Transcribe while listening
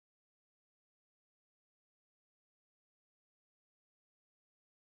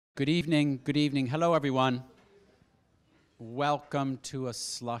Good evening, good evening. Hello, everyone. Welcome to a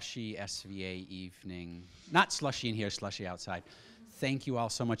slushy SVA evening. Not slushy in here, slushy outside. Thank you all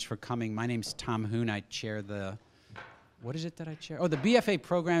so much for coming. My name's Tom Hoon. I chair the, what is it that I chair? Oh, the BFA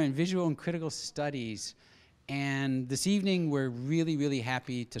program in Visual and Critical Studies. And this evening, we're really, really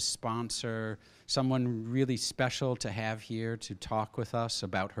happy to sponsor someone really special to have here to talk with us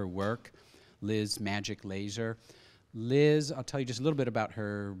about her work, Liz Magic Laser. Liz, I'll tell you just a little bit about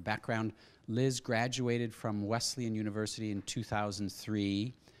her background. Liz graduated from Wesleyan University in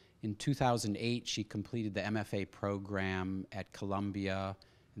 2003. In 2008, she completed the MFA program at Columbia.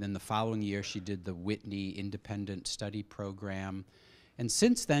 And then the following year, she did the Whitney Independent Study Program. And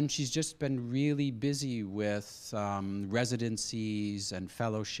since then, she's just been really busy with residencies and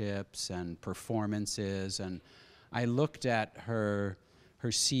fellowships and performances. And I looked at her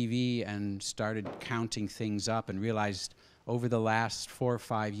CV and started counting things up and realized over the last 4 or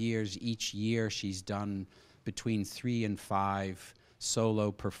 5 years, each year she's done between 3 and 5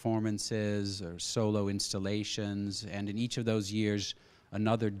 solo performances or solo installations, and in each of those years,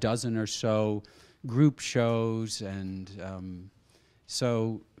 another dozen or so group shows, and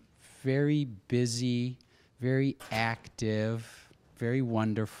so very busy, very active, very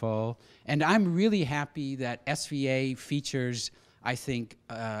wonderful. And I'm really happy that SVA features, I think,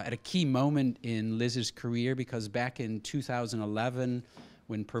 at a key moment in Liz's career, because back in 2011,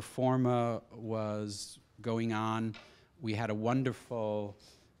 when Performa was going on, we had a wonderful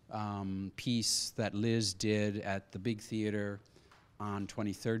piece that Liz did at the big theater on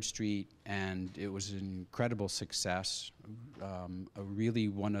 23rd Street, and it was an incredible success, really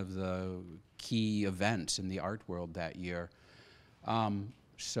one of the key events in the art world that year.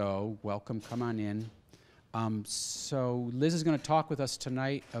 So welcome, come on in. So Liz is going to talk with us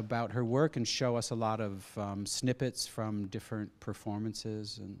tonight about her work and show us a lot of snippets from different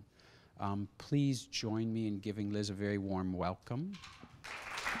performances. And please join me in giving Liz a very warm welcome.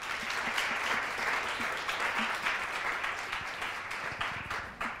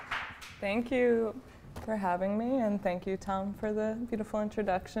 Thank you for having me, and thank you, Tom, for the beautiful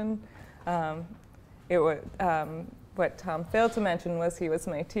introduction. What Tom failed to mention was he was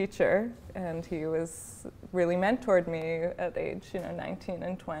my teacher, and he really mentored me at age 19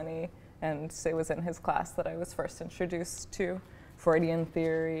 and 20, and it was in his class that I was first introduced to Freudian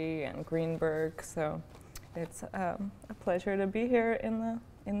theory and Greenberg. So it's a pleasure to be here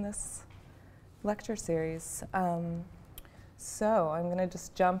in this lecture series. So I'm going to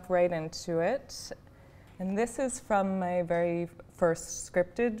just jump right into it. And this is from my very first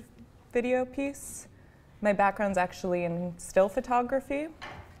scripted video piece. My background's actually in still photography.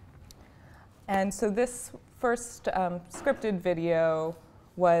 And so this first scripted video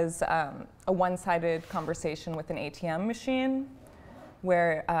was a one-sided conversation with an ATM machine,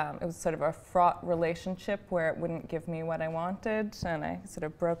 where it was sort of a fraught relationship where it wouldn't give me what I wanted, and I sort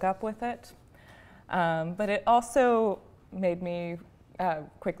of broke up with it. But it also made me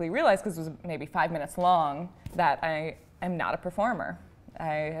quickly realize, because it was maybe 5 minutes long, that I am not a performer.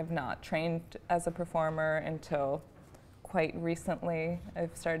 I have not trained as a performer until quite recently.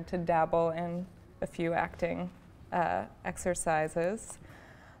 I've started to dabble in a few acting exercises.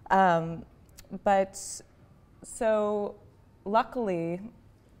 But so luckily,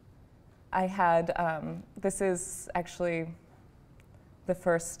 I had, this is actually the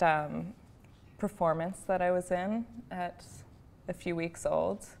first performance that I was in at a few weeks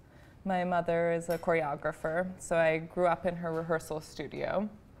old. My mother is a choreographer, so I grew up in her rehearsal studio.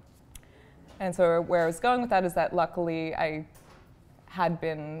 And so where I was going with that is that luckily I had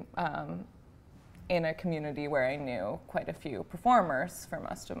been in a community where I knew quite a few performers for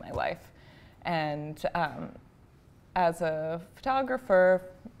most of my life. And as a photographer,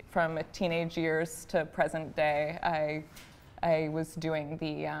 from teenage years to present day, I was doing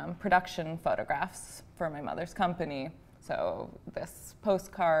the production photographs for my mother's company. So this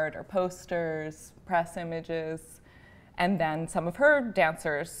postcard or posters, press images, and then some of her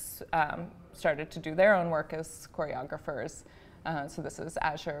dancers started to do their own work as choreographers. So this is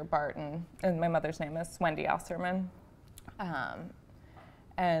Azure Barton, and my mother's name is Wendy Osserman.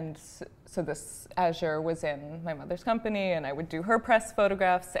 And so this Azure was in my mother's company, and I would do her press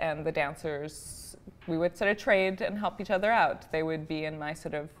photographs, and the dancers, we would sort of trade and help each other out. They would be in my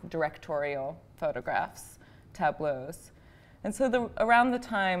sort of directorial photographs, tableaus. And so around the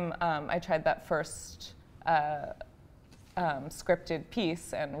time I tried that first scripted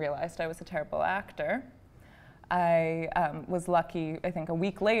piece and realized I was a terrible actor, I was lucky, I think a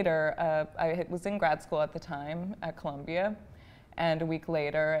week later, I was in grad school at the time at Columbia, And a week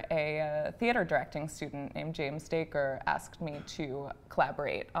later, a theater directing student named James Dacre asked me to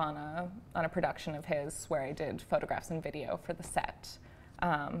collaborate on a production of his where I did photographs and video for the set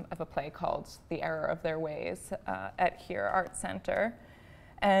of a play called The Error of Their Ways at Here Art Center.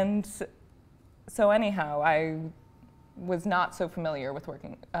 And so anyhow, I was not so familiar with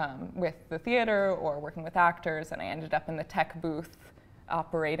working with the theater or working with actors, and I ended up in the tech booth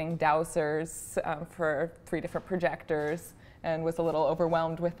operating dowsers for 3 different projectors, and was a little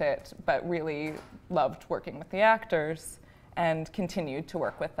overwhelmed with it, but really loved working with the actors and continued to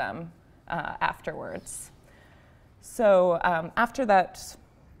work with them afterwards. So after that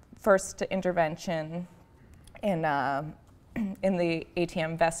first intervention in the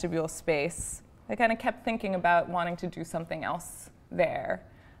ATM vestibule space, I kind of kept thinking about wanting to do something else there.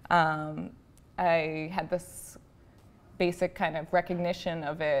 I had this basic kind of recognition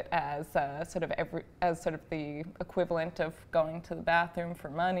of it as sort of the equivalent of going to the bathroom for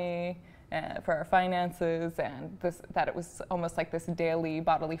money, for our finances, and that it was almost like this daily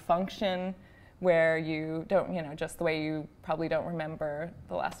bodily function where you don't, just the way you probably don't remember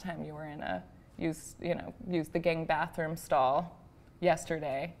the last time you were in used the gang bathroom stall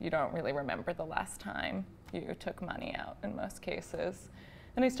yesterday. You don't really remember the last time you took money out in most cases.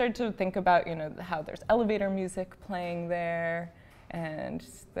 And I started to think about, how there's elevator music playing there, and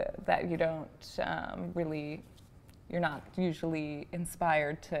that you don't you're not usually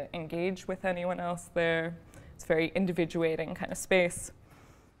inspired to engage with anyone else there. It's a very individuating kind of space.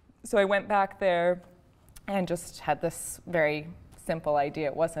 So I went back there and just had this very simple idea.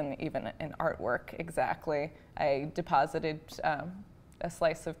 It wasn't even an artwork exactly. I deposited a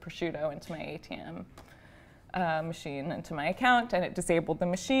slice of prosciutto into my ATM machine into my account, and it disabled the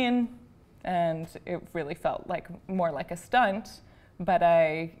machine, and it really felt more like a stunt. But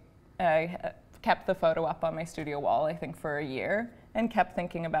I kept the photo up on my studio wall, I think, for a year, and kept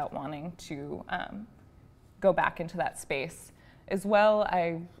thinking about wanting to go back into that space. As well,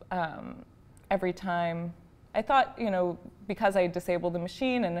 every time I thought, because I disabled the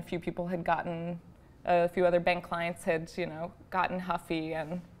machine and a few other bank clients had, gotten huffy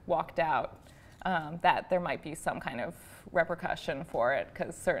and walked out, that there might be some kind of repercussion for it,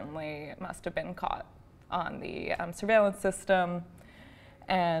 because certainly it must have been caught on the surveillance system.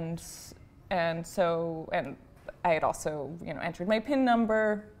 And I had also, entered my PIN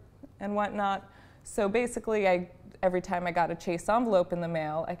number and whatnot. So basically, every time I got a Chase envelope in the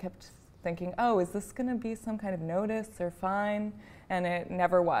mail, I kept thinking, oh, is this going to be some kind of notice or fine? And it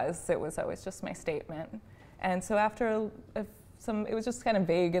never was. It was always just my statement. And so after it was just kind of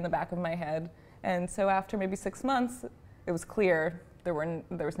vague in the back of my head. And so after maybe 6 months, it was clear there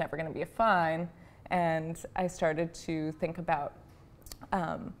was never going to be a fine. And I started to think about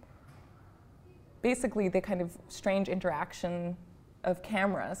basically the kind of strange interaction of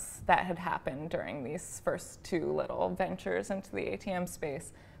cameras that had happened during these first 2 little ventures into the ATM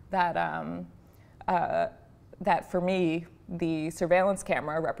space. That for me, the surveillance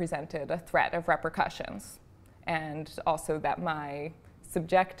camera represented a threat of repercussions, and also that my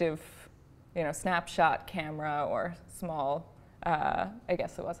subjective, snapshot camera or small, I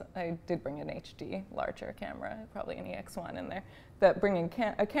guess it wasn't, I did bring an HD larger camera, probably an EX1 in there, that bringing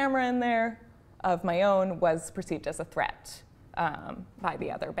a camera in there of my own was perceived as a threat by the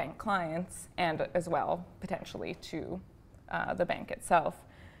other bank clients, and as well potentially to the bank itself.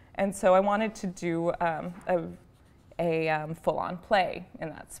 And so I wanted to do a full-on play in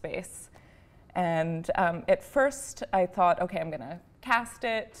that space. And at first I thought, okay, I'm going to cast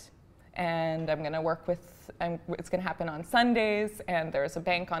it, and I'm going to work with, it's going to happen on Sundays, and there's a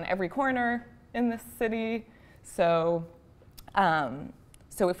bank on every corner in this city. So,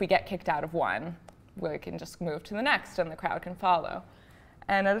 so if we get kicked out of one, we can just move to the next, and the crowd can follow.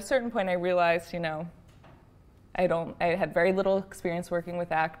 And at a certain point I realized, I had very little experience working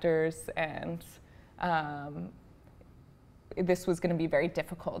with actors, and this was going to be very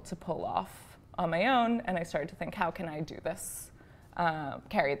difficult to pull off on my own. And I started to think, how can I do this,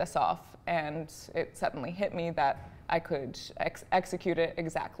 carry this off? And it suddenly hit me that I could execute it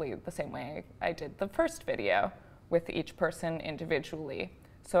exactly the same way I did the first video, with each person individually.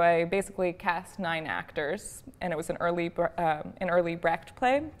 So I basically cast 9 actors, and it was an early Brecht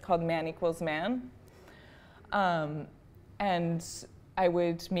play called Man Equals Man. And I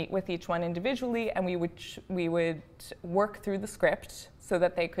would meet with each one individually, and we would work through the script so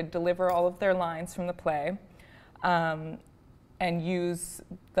that they could deliver all of their lines from the play, and use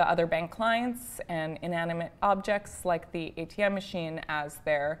the other bank clients and inanimate objects like the ATM machine as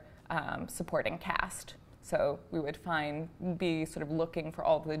their supporting cast. So we would be sort of looking for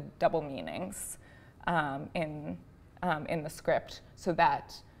all the double meanings in in the script so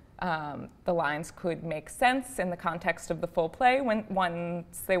that the lines could make sense in the context of the full play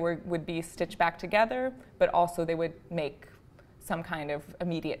once they would be stitched back together, but also they would make some kind of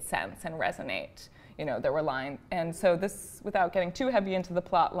immediate sense and resonate. You know, there were lines. And so this, without getting too heavy into the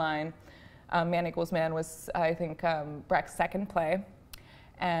plot line, Man Equals Man was, I think, Brecht's second play.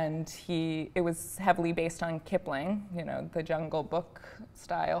 And it was heavily based on Kipling, you know, the Jungle Book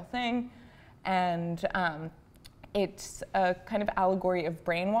style thing. And it's a kind of allegory of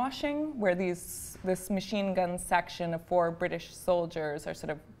brainwashing, where this machine gun section of 4 British soldiers are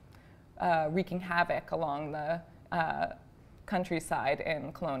sort of wreaking havoc along the countryside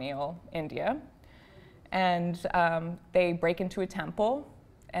in colonial India. And they break into a temple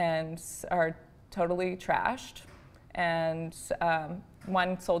and are totally trashed. And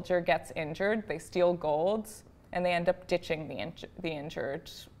one soldier gets injured, they steal gold, and they end up ditching the injured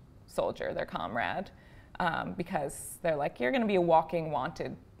soldier, their comrade. Because they're like, you're going to be a walking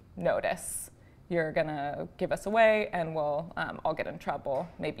wanted notice. You're going to give us away, and we'll all get in trouble,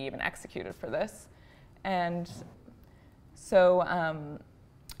 maybe even executed for this. And so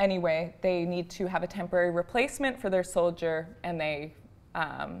anyway, they need to have a temporary replacement for their soldier, and they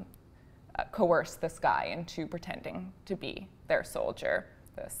coerce this guy into pretending to be their soldier,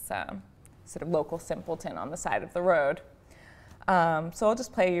 this sort of local simpleton on the side of the road. So I'll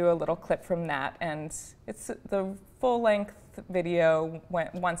just play you a little clip from that, and it's the full-length video.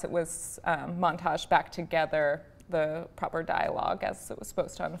 Once it was montaged back together, the proper dialogue as it was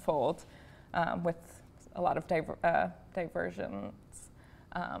supposed to unfold, with a lot of diversions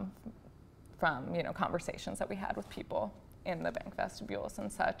from, you know, conversations that we had with people in the bank vestibules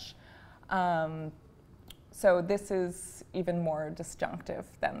and such. So this is even more disjunctive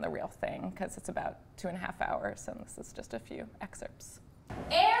than the real thing, because it's about 2.5 hours, and this is just a few excerpts.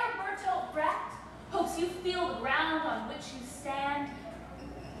 Ere Bertolt Brecht hopes you feel the ground on which you stand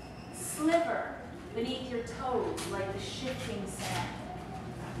sliver beneath your toes like the shifting sand,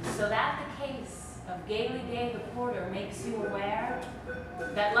 so that the case of Gaily Day the porter makes you aware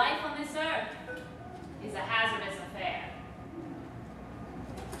that life on this earth is a hazardous affair.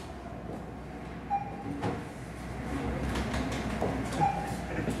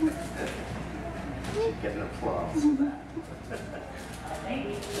 Get an applause for that.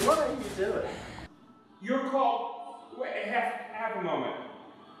 What are you doing? You're called. Wait, have a moment.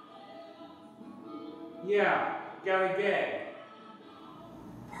 Yeah, Gallagher.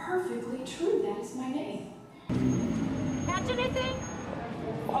 Perfectly true, that is my name. Catch anything?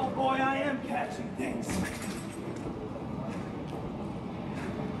 Oh boy, I am catching things.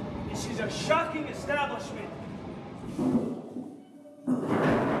 This is a shocking establishment.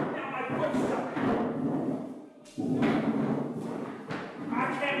 I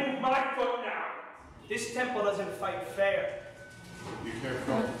can't move my foot now. This temple doesn't fight fair. Be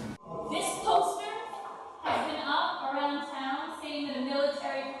careful. This poster has been up around town saying that a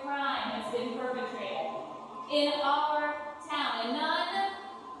military crime has been perpetrated in our town, and none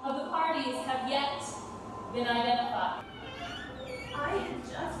of the parties have yet been identified. I had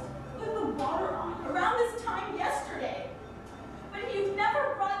just put the water on around this time yesterday, but you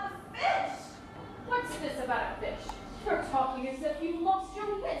never brought the fish. What's this about a fish? You're talking as if you've lost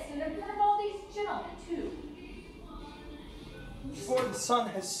your wits and in front of all these gentlemen, too. Before the sun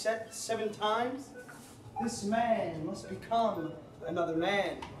has set 7 times, this man must become another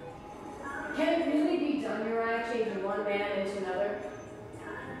man. Can it really be done, Uriah, changing one man into another?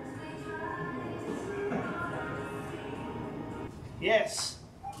 Yes,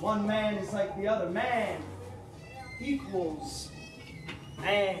 one man is like the other man, equals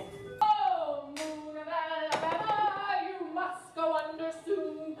man. Oh, moon of Alabama, you must go under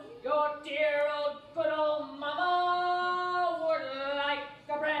soon. Your dear old good old mama would like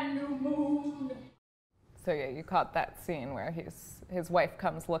a brand new moon. So yeah, you caught that scene where his wife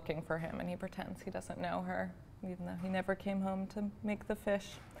comes looking for him, and he pretends he doesn't know her, even though he never came home to make the fish.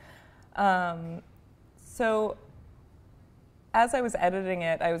 So as I was editing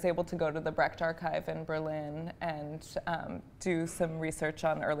it, I was able to go to the Brecht Archive in Berlin and do some research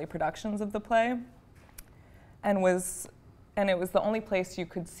on early productions of the play, and it was the only place you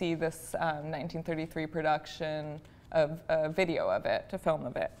could see this 1933 production of a video of it, a film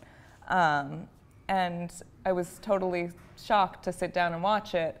of it. And I was totally shocked to sit down and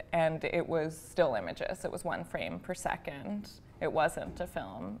watch it, and it was still images. It was 1 frame per second. It wasn't a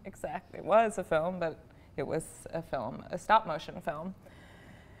film exactly. It was a film, but it was a film, a stop motion film.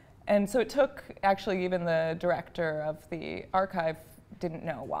 And so it took actually even the director of the archive didn't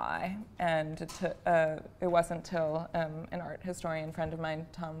know why. And it wasn't until an art historian friend of mine,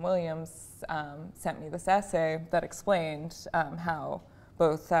 Tom Williams, sent me this essay that explained how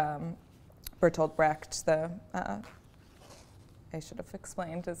both Bertolt Brecht, I should have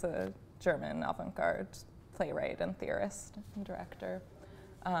explained, is a German avant-garde playwright and theorist and director,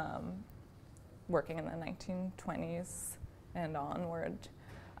 working in the 1920s and onward.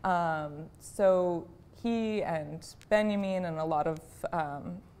 So he and Benjamin and a lot of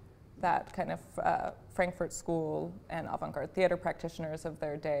that kind of Frankfurt School and avant-garde theater practitioners of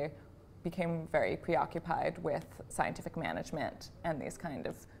their day became very preoccupied with scientific management and these kind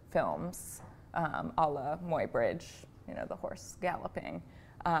of films, a la Muybridge, you know, the horse galloping,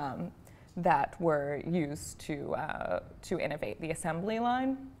 that were used to innovate the assembly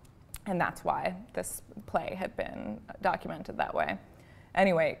line. And that's why this play had been documented that way.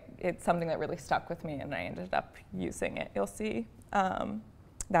 Anyway, it's something that really stuck with me, and I ended up using it. You'll see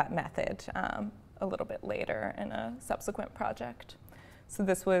that method a little bit later in a subsequent project. So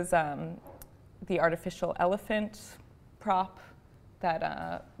this was the artificial elephant prop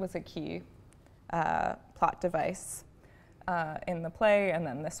that was a key plot device in the play, and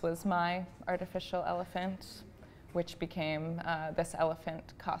then this was my artificial elephant, which became this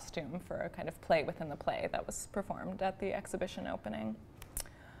elephant costume for a kind of play within the play that was performed at the exhibition opening.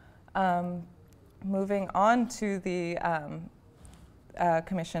 Moving on to the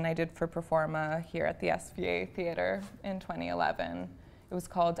commission I did for Performa here at the SVA Theater in 2011. It was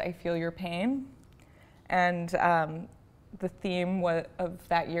called I Feel Your Pain. And the theme of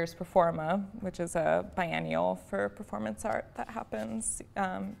that year's Performa, which is a biennial for performance art that happens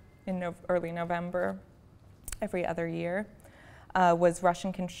in early November every other year, was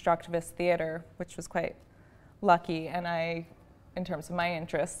Russian constructivist theater, which was quite lucky, and in terms of my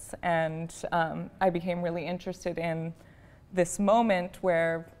interests, and I became really interested in this moment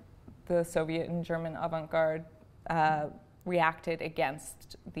where the Soviet and German avant-garde reacted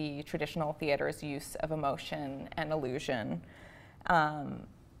against the traditional theater's use of emotion and illusion,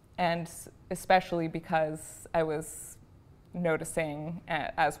 and especially because I was noticing,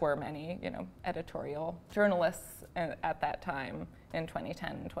 as were many, editorial journalists at that time in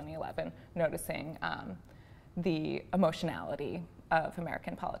 2010 and 2011, noticing the emotionality of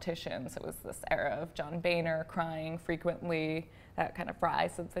American politicians. It was this era of John Boehner crying frequently, that kind of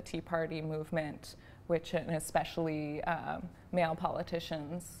rise of the Tea Party movement, which, and especially male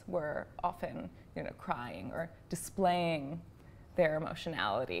politicians, were often, crying or displaying their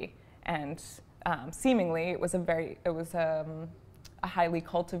emotionality, and seemingly it was a highly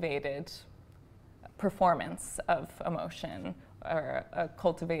cultivated performance of emotion, or a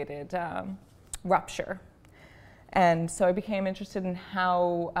cultivated rupture. And so I became interested in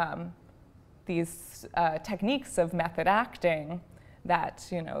how these techniques of method acting that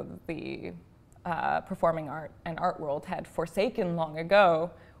the performing art and art world had forsaken long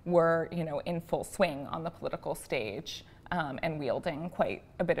ago were in full swing on the political stage, and wielding quite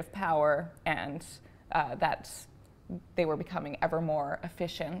a bit of power, and that they were becoming ever more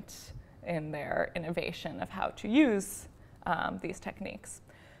efficient in their innovation of how to use these techniques.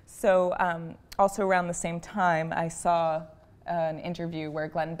 So also around the same time, I saw an interview where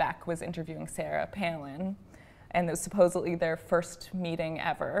Glenn Beck was interviewing Sarah Palin, and it was supposedly their first meeting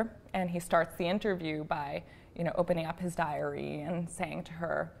ever. And he starts the interview by opening up his diary and saying to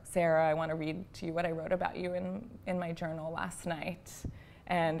her, "Sarah, I want to read to you what I wrote about you in my journal last night."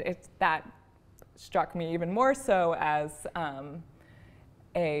 And that struck me even more so as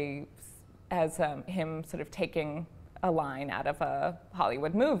him sort of taking a line out of a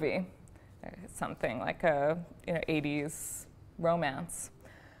Hollywood movie, something like a 80s romance.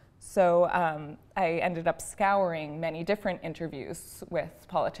 So I ended up scouring many different interviews with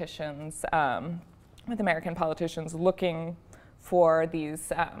politicians, with American politicians, looking for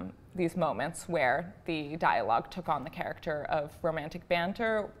these moments where the dialogue took on the character of romantic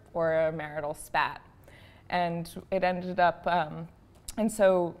banter or a marital spat. And it ended up, and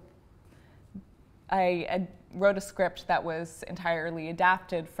so I wrote a script that was entirely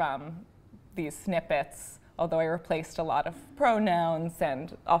adapted from these snippets, although I replaced a lot of pronouns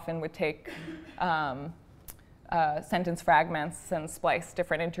and often would take sentence fragments and splice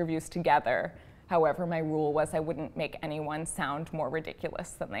different interviews together. However, my rule was I wouldn't make anyone sound more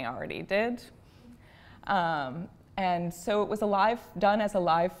ridiculous than they already did. And so it was done as a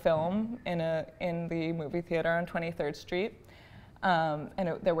live film in the movie theater on 23rd Street. And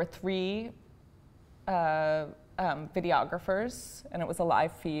there were 3 videographers, and it was a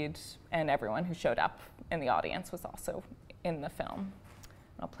live feed, and everyone who showed up in the audience was also in the film.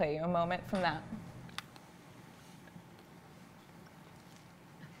 I'll play you a moment from that.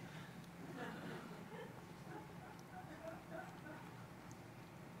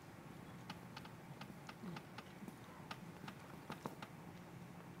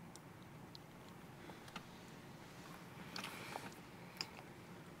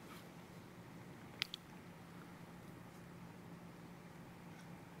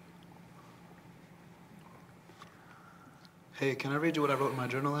 Hey, can I read you what I wrote in my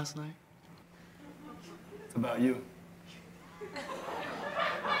journal last night? It's about you.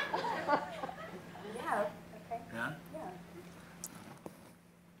 Yeah, okay. Yeah? Yeah.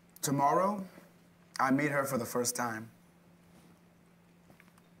 Tomorrow, I meet her for the first time.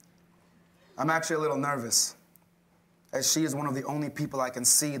 I'm actually a little nervous, as she is one of the only people I can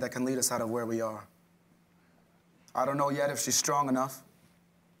see that can lead us out of where we are. I don't know yet if she's strong enough,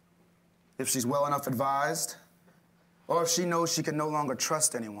 if she's well enough advised, or if she knows she can no longer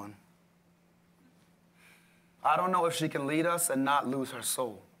trust anyone. I don't know if she can lead us and not lose her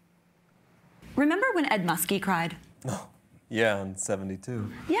soul. Remember when Ed Muskie cried? Oh, yeah, in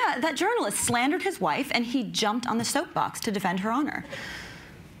 72. Yeah, that journalist slandered his wife and he jumped on the soapbox to defend her honor.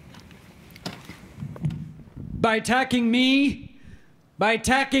 By attacking me, by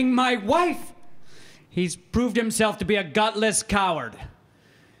attacking my wife, he's proved himself to be a gutless coward.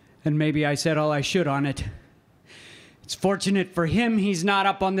 And maybe I said all I should on it. It's fortunate for him he's not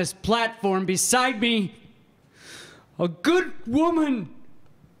up on this platform beside me. A good woman.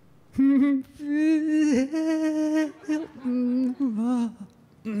 Do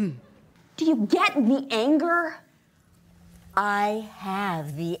you get the anger? I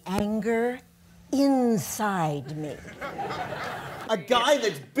have the anger inside me. A guy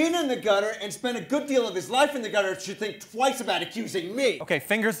that's been in the gutter and spent a good deal of his life in the gutter should think twice about accusing me. Okay,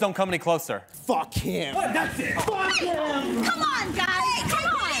 fingers don't come any closer. Fuck him. What? That's it. Fuck him. Come on, guys. Come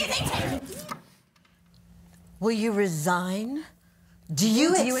on. Will you resign? Do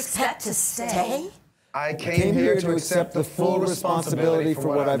you expect to stay? I came here to accept the full responsibility for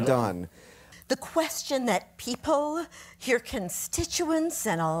what I've done. The question that people, your constituents,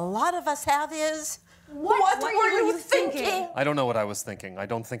 and a lot of us have is, what were you thinking? I don't know what I was thinking. I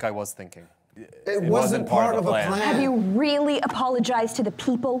don't think I was thinking. It wasn't part of a plan. Have you really apologized to the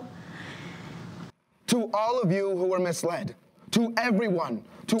people? To all of you who were misled, to everyone,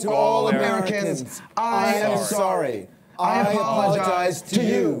 to all Americans, I am sorry. I apologize to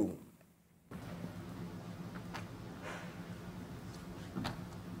you.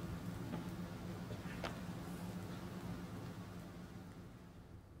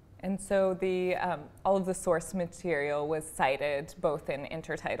 And so all of the source material was cited both in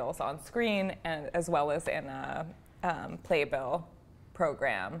intertitles on screen and as well as in a playbill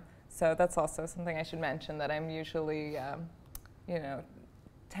program. So that's also something I should mention, that I'm usually,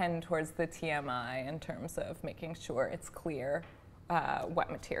 tend towards the TMI in terms of making sure it's clear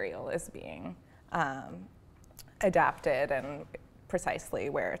what material is being adapted and precisely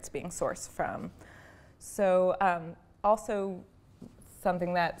where it's being sourced from. So also,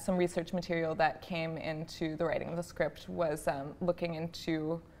 some research material that came into the writing of the script was looking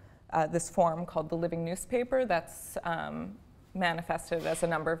into this form called the living newspaper that's manifested as a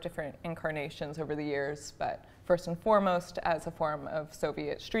number of different incarnations over the years, but first and foremost as a form of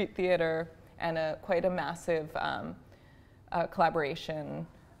Soviet street theater and quite a massive collaboration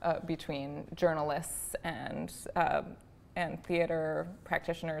between journalists and theater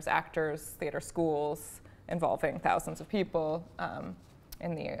practitioners, actors, theater schools, involving thousands of people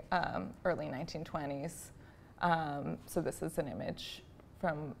in the early 1920s. So this is an image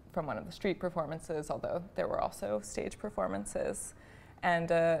from one of the street performances, although there were also stage performances. And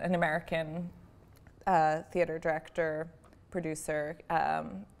an American theater director, producer,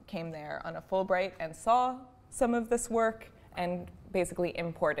 came there on a Fulbright and saw some of this work and basically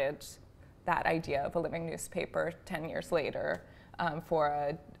imported that idea of a living newspaper 10 years later for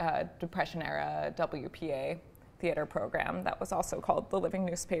a Depression-era WPA theater program that was also called The Living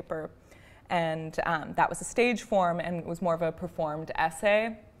Newspaper. And that was a stage form and it was more of a performed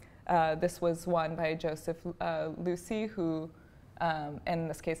essay. This was one by Joseph Lucy, who, in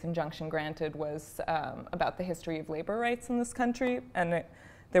this case, Injunction Granted, was about the history of labor rights in this country. And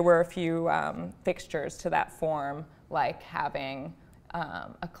there were a few fixtures to that form, like having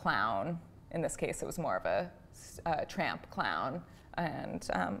a clown. In this case, it was more of a tramp clown. And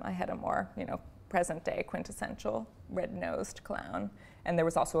I had a more, present-day quintessential red-nosed clown. And there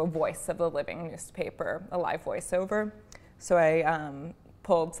was also a voice of the living newspaper, a live voiceover. So I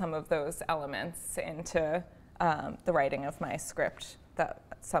pulled some of those elements into the writing of my script. That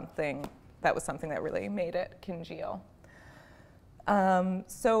was something that really made it congeal.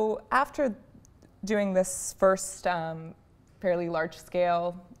 So after doing this first fairly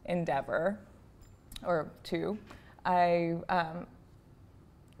large-scale endeavor, or two,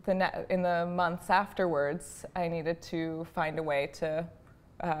 in the months afterwards, I needed to find a way to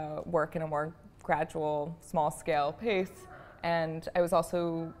work in a more gradual, small-scale pace. And I was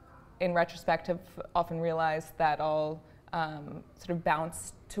also, in retrospect, have often realized that I'll sort of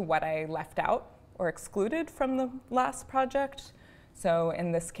bounce to what I left out or excluded from the last project. So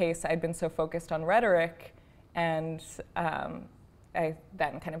in this case, I'd been so focused on rhetoric, and I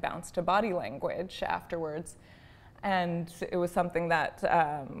then kind of bounced to body language afterwards. And it was something that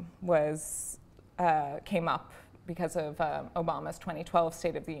came up because of Obama's 2012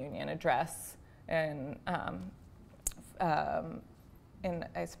 State of the Union address in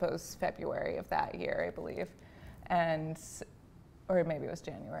I suppose, February of that year, I believe. Or maybe it was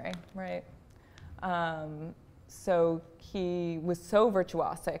January, right? So he was so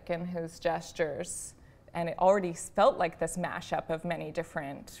virtuosic in his gestures, and it already felt like this mashup of many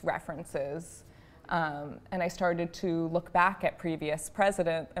different references. And I started to look back at previous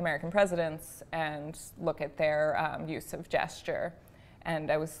American presidents and look at their use of gesture.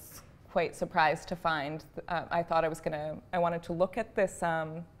 And I was quite surprised to find, I wanted to look at this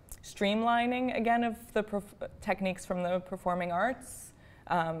streamlining again of the techniques from the performing arts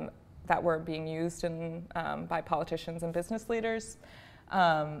that were being used by politicians and business leaders.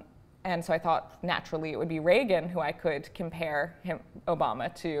 And so I thought naturally it would be Reagan who I could compare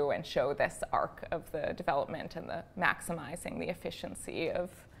Obama to and show this arc of the development and the maximizing the efficiency of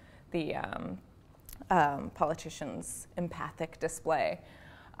the politician's empathic display.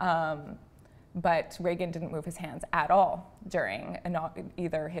 But Reagan didn't move his hands at all during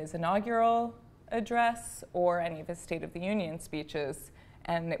either his inaugural address or any of his State of the Union speeches.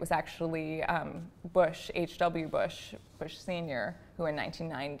 And it was actually H.W. Bush Sr., who in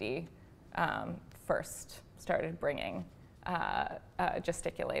 1990 first started bringing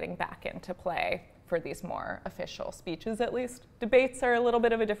gesticulating back into play for these more official speeches, at least. Debates are a little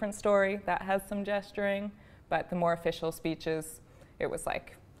bit of a different story. That has some gesturing, but the more official speeches, it was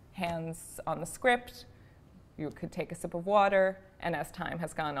like hands on the script, you could take a sip of water, and as time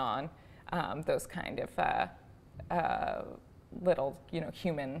has gone on, those kind of little,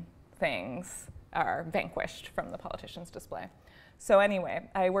 human things are vanquished from the politician's display. So anyway,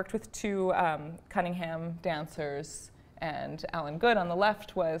 I worked with two Cunningham dancers, and Alan Good on the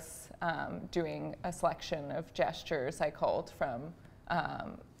left was doing a selection of gestures I culled from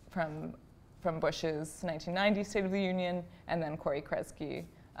Bush's 1990 State of the Union, and then Corey Kresge,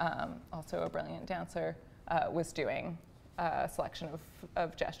 also a brilliant dancer, was doing a selection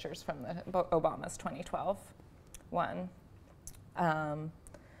of gestures from Obama's 2012 one.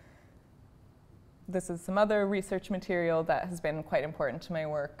 This is some other research material that has been quite important to my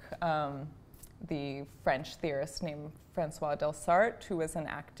work. The French theorist named François Delsarte, who was an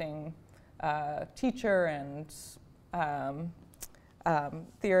acting teacher and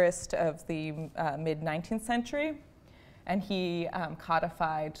theorist of the mid-19th century. And he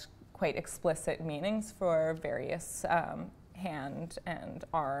codified quite explicit meanings for various hand and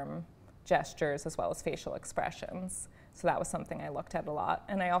arm gestures as well as facial expressions. So that was something I looked at a lot.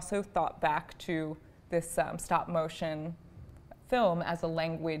 And I also thought back to this stop motion film as a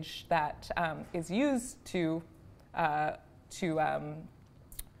language that is used to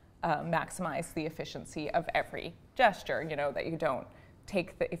maximize the efficiency of every gesture. That you don't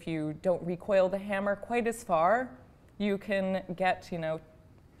if you don't recoil the hammer quite as far, you can get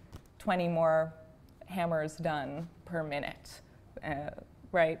 20 more hammers done per minute,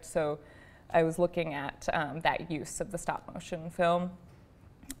 right? So I was looking at that use of the stop motion film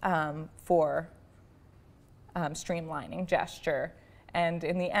for streamlining gesture. And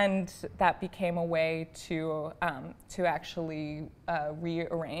in the end, that became a way to actually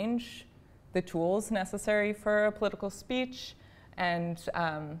rearrange the tools necessary for a political speech. And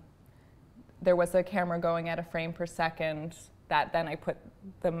there was a camera going at a frame per second that then I put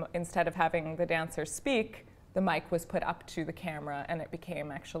them, instead of having the dancer speak, the mic was put up to the camera, and it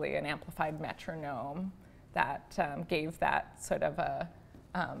became actually an amplified metronome that gave that sort of a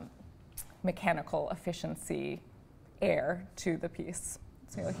mechanical efficiency air to the piece.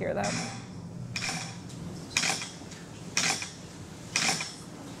 So you'll hear that.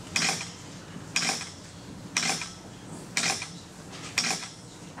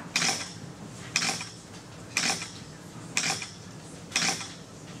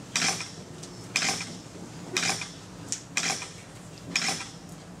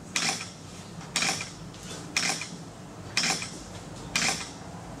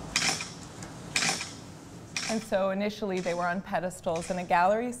 And so initially they were on pedestals in a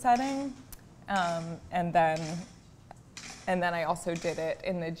gallery setting, and then I also did it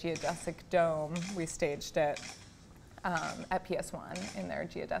in the geodesic dome. We staged it at PS1 in their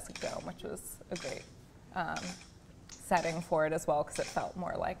geodesic dome, which was a great setting for it as well, because it felt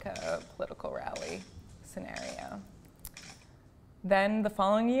more like a political rally scenario. Then the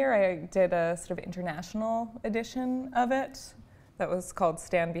following year, I did a sort of international edition of it that was called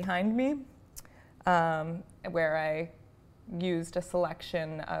Stand Behind Me. where I used a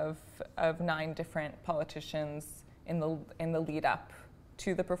selection of 9 different politicians in the lead up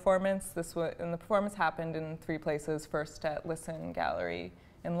to the performance. And the performance happened in 3 places, first at Listen Gallery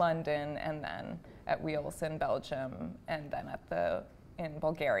in London, and then at Wheels in Belgium, and then in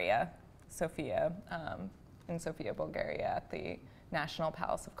Bulgaria, Sofia, in Sofia, Bulgaria, at the National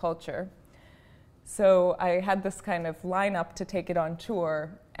Palace of Culture. So I had this kind of lineup to take it on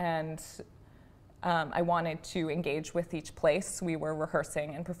tour, and I wanted to engage with each place we were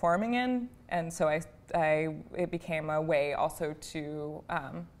rehearsing and performing in, and so it became a way also to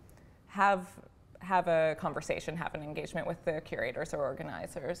have a conversation, have an engagement with the curators or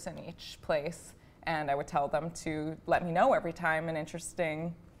organizers in each place, and I would tell them to let me know every time an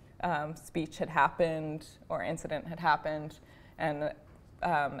interesting speech had happened or incident had happened, and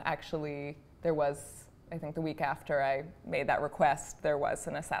actually there was, I think the week after I made that request, there was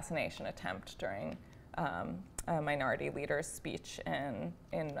an assassination attempt during a minority leader's speech in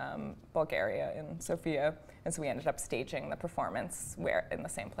Bulgaria, in Sofia, and so we ended up staging the performance in the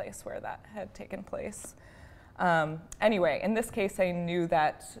same place where that had taken place. Anyway, in this case, I knew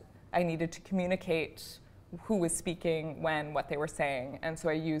that I needed to communicate who was speaking when, what they were saying, and so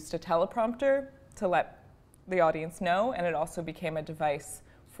I used a teleprompter to let the audience know, and it also became a device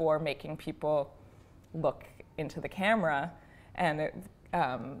for making people look into the camera, and it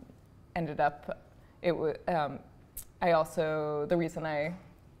ended up, the reason I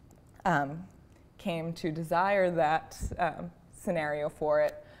came to desire that scenario for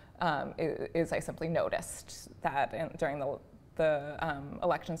it is I simply noticed that during the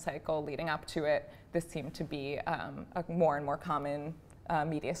election cycle leading up to it, this seemed to be a more and more common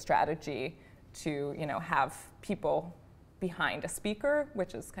media strategy to have people behind a speaker,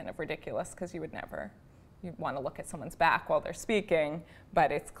 which is kind of ridiculous because you want to look at someone's back while they're speaking,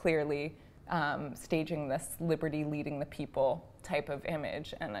 but it's clearly staging this liberty leading the people type of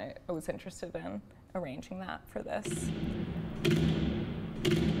image, and I was interested in arranging that for this.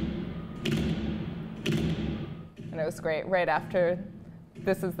 And it was great. Right after,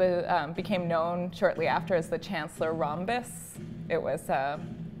 this is became known shortly after as the Chancellor Rhombus. It was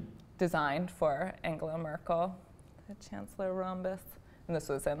designed for Angela Merkel, the Chancellor Rhombus, and this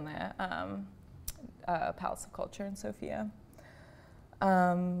was in the Palace of Culture in Sofia.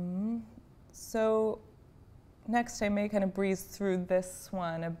 So next I may kind of breeze through this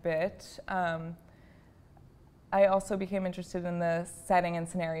one a bit. I also became interested in the setting and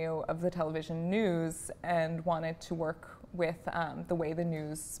scenario of the television news and wanted to work with the way the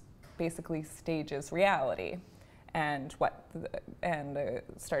news basically stages reality, and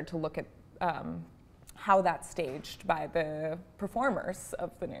started to look at how that's staged by the performers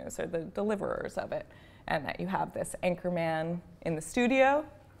of the news or the deliverers of it, and that you have this anchorman in the studio,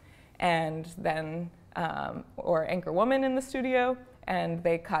 and then or anchorwoman in the studio, and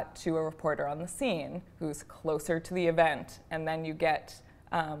they cut to a reporter on the scene who's closer to the event, and then you get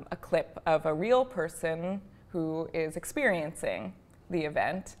a clip of a real person who is experiencing the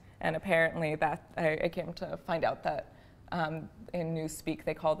event, and apparently that I came to find out that in Newspeak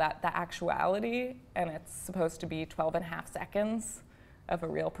they call that the actuality, and it's supposed to be 12.5 seconds of a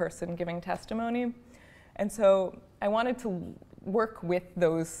real person giving testimony. And so I wanted to work with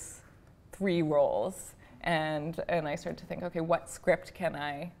those 3 roles, and I started to think, okay, what script can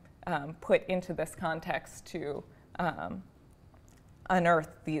I put into this context to unearth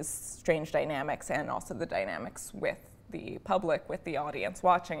these strange dynamics and also the dynamics with the public, with the audience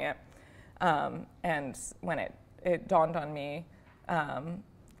watching it. And when it dawned on me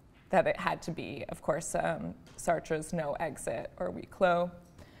that it had to be, of course, Sartre's No Exit or Huis Clos,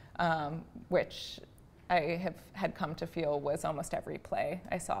 which I had come to feel was almost every play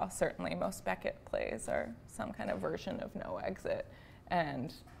I saw. Certainly most Beckett plays are some kind of version of No Exit.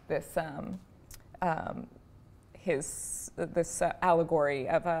 And this this allegory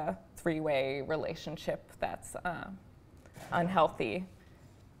of a 3-way relationship that's unhealthy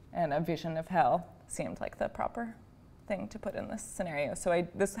and a vision of hell seemed like the proper thing to put in this scenario. So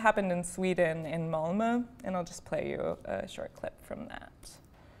this happened in Sweden, in Malmö, and I'll just play you a short clip from that.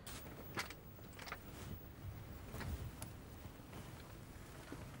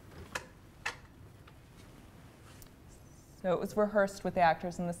 So it was rehearsed with the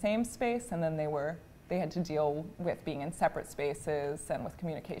actors in the same space, and then they had to deal with being in separate spaces and with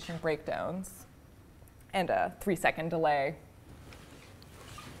communication breakdowns and a 3-second delay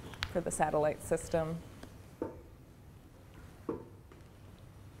for the satellite system.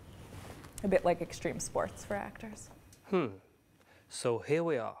 A bit like extreme sports for actors. So here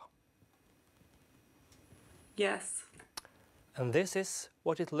we are. Yes. And this is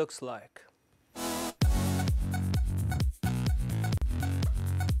what it looks like.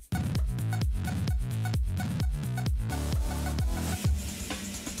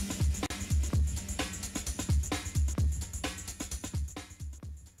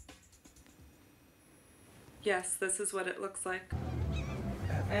 Yes, this is what it looks like.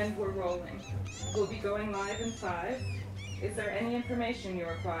 And we're rolling. We'll be going live in 5. Is there any information you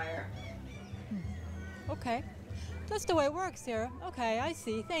require? Okay. That's the way it works here. Okay, I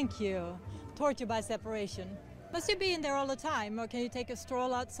see. Thank you. Torture by separation. Must you be in there all the time, or can you take a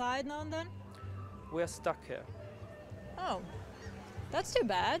stroll outside now and then? We're stuck here. Oh, that's too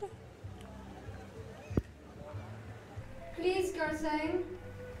bad. Please, Garzane,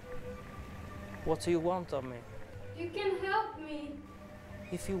 What do you want of me? you can help me.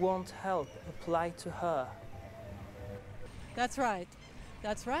 If you want help, apply to her. That's right.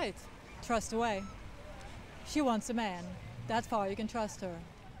 That's right. Trust away. She wants a man. That far you can trust her.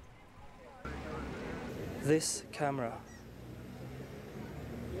 This camera.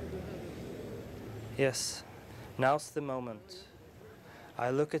 Yes, now's the moment. I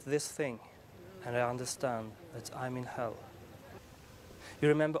look at this thing and I understand that I'm in hell. You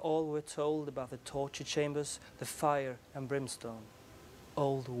remember all we're told about the torture chambers, the fire and brimstone.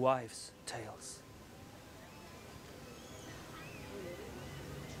 Old wives' tales.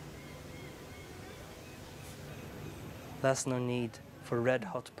 There's no need for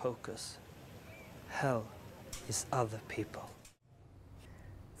red-hot pokers. Hell is other people.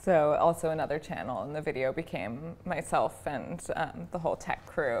 So also another channel in the video became myself and the whole tech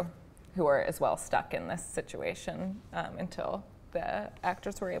crew, who were as well stuck in this situation until the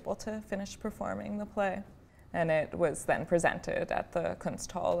actors were able to finish performing the play. And it was then presented at the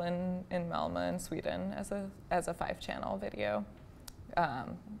Kunsthall in Malmö in Sweden as a 5-channel video.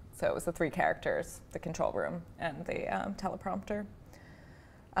 So it was the 3 characters, the control room, and the teleprompter.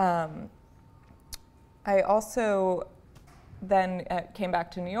 I also then came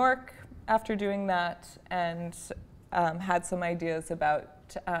back to New York after doing that and had some ideas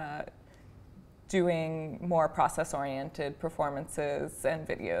about doing more process-oriented performances and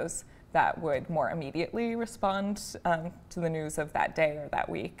videos that would more immediately respond to the news of that day or that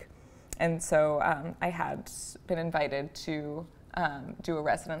week. And so I had been invited to do a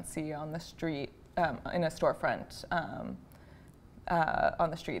residency on the street, in a storefront on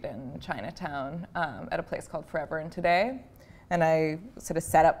the street in Chinatown at a place called Forever and Today. And I sort of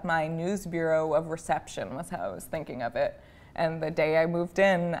set up my news bureau of reception, was how I was thinking of it. And the day I moved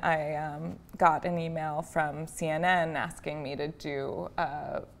in, I got an email from CNN asking me to do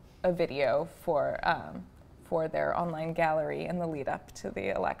a video for their online gallery in the lead up to the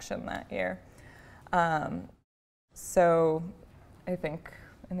election that year. So I think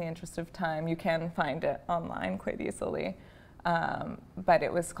in the interest of time, you can find it online quite easily. But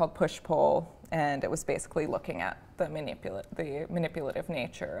it was called Push Poll, and it was basically looking at the manipulative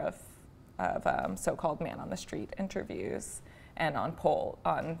nature of so-called man-on-the-street interviews and on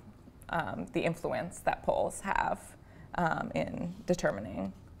the influence that polls have in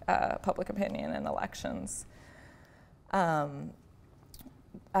determining public opinion in elections. Then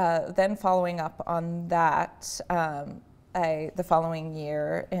following up on that, the following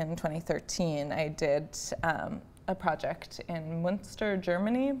year in 2013, I did a project in Münster,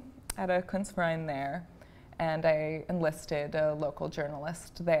 Germany, at a Kunstverein there, and I enlisted a local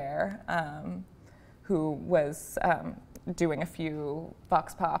journalist there who was doing a few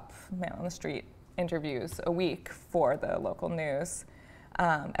Vox Pop, man-on-the-street interviews a week for the local news,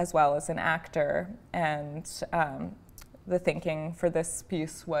 as well as an actor. And the thinking for this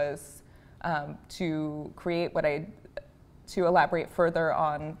piece was to create to elaborate further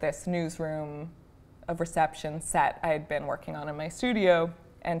on this newsroom of reception set I had been working on in my studio,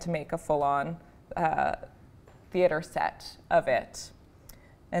 and to make a full-on theater set of it.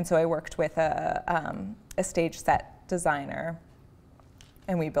 And so I worked with a stage set designer,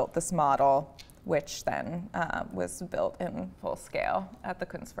 and we built this model, which then was built in full scale at the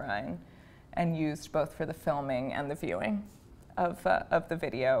Kunstverein and used both for the filming and the viewing of the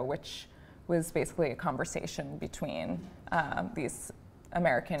video, which was basically a conversation between these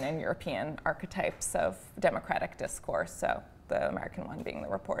American and European archetypes of democratic discourse. So the American one being the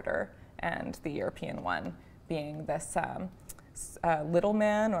reporter, and the European one being this little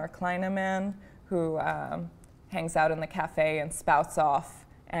man or kleine man who hangs out in the cafe and spouts off.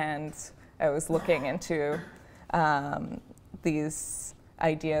 And I was looking into these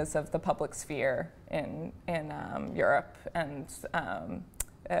ideas of the public sphere in Europe, and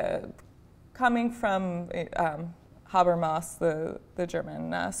coming from Habermas, the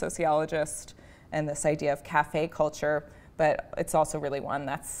German sociologist, and this idea of cafe culture, but it's also really one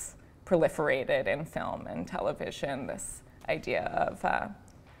that's proliferated in film and television, this idea of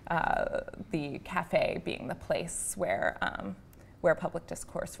the cafe being the place where where public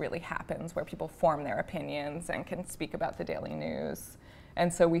discourse really happens, where people form their opinions and can speak about the daily news.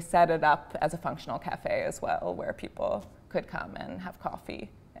 And so we set it up as a functional cafe as well, where people could come and have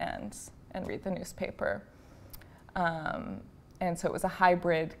coffee and read the newspaper. And so it was a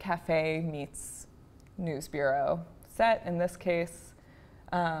hybrid cafe meets news bureau set, in this case,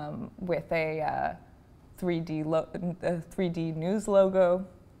 with a 3D news logo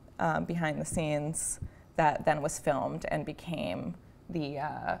behind the scenes that then was filmed and became the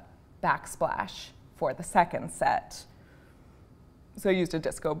backsplash for the second set. So I used a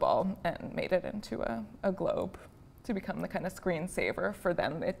disco ball and made it into a globe to become the kind of screensaver for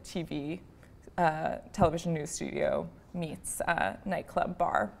then the television news studio meets nightclub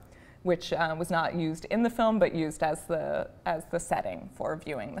bar, which was not used in the film, but used as the setting for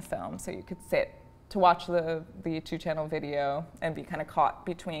viewing the film. So you could sit to watch the 2-channel video and be kind of caught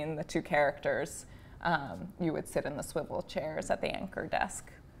between the two characters. You would sit in the swivel chairs at the anchor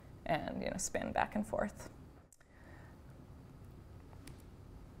desk and spin back and forth.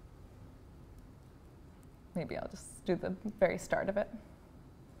 Maybe I'll just do the very start of it.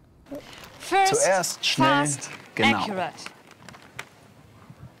 First, Zuerst schnell, fast, genau. accurate.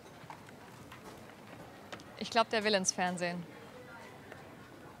 Ich glaube, der will ins Fernsehen.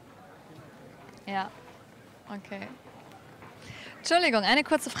 Ja, okay. Entschuldigung, eine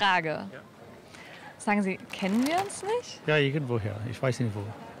kurze Frage. Ja. Sagen Sie, kennen wir uns nicht? Ja, irgendwoher. Ich weiß nicht wo.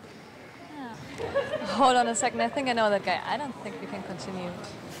 Hold on a second, I think I know that guy. I don't think we can continue.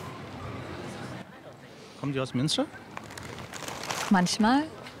 Kommen Sie aus Münster? Manchmal.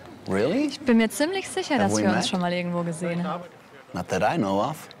 Really? Ich bin mir ziemlich sicher, Have dass we wir uns met? schon mal irgendwo gesehen haben. Not that I know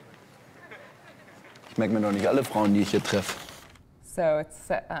of. Ich merke mir doch nicht alle Frauen, die ich hier treffe. So it's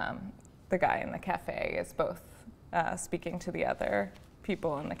the guy in the cafe is both speaking to the other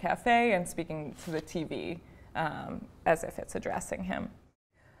people in the cafe and speaking to the TV as if it's addressing him.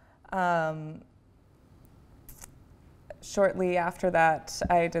 Shortly after that,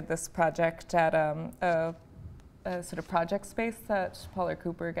 I did this project at a sort of project space that Paula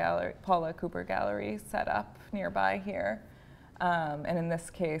Cooper Gallery set up nearby here. And in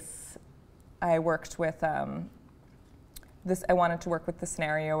this case, I worked with I wanted to work with the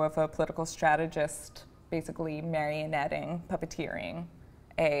scenario of a political strategist basically marionetting, puppeteering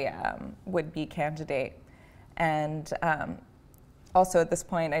a would-be candidate. And also at this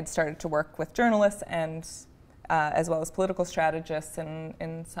point, I'd started to work with journalists and as well as political strategists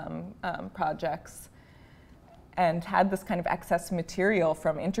in some projects, and had this kind of excess material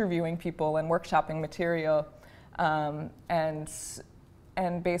from interviewing people and workshopping material, and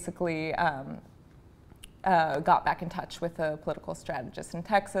basically got back in touch with a political strategist in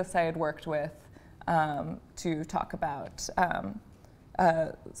Texas I had worked with to talk about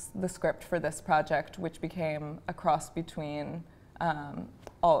the script for this project, which became a cross between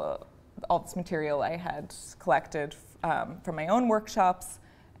all this material I had collected from my own workshops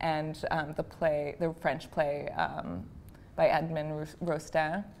and the French play by Edmond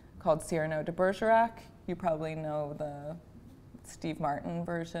Rostand called Cyrano de Bergerac. You probably know the Steve Martin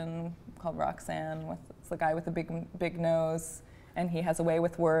version called Roxanne. It's the guy with the big nose, and he has a way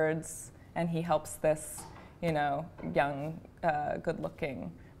with words, and he helps this, young,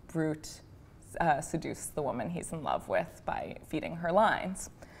 good-looking brute seduce the woman he's in love with by feeding her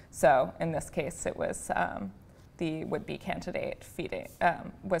lines. So in this case, it was the would-be candidate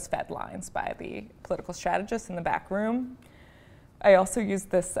was fed lines by the political strategist in the back room. I also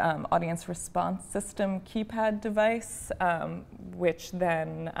used this audience response system keypad device, which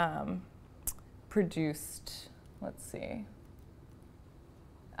then produced, let's see,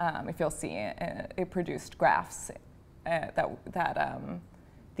 if you'll see, it produced graphs that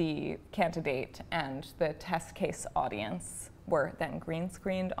the candidate and the test case audience were then green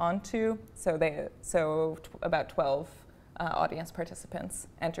screened onto. So about 12 audience participants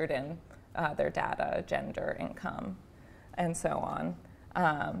entered in their data, gender, income, and so on,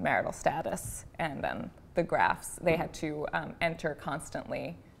 marital status, and then the graphs, they had to enter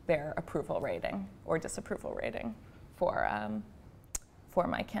constantly their approval rating or disapproval rating for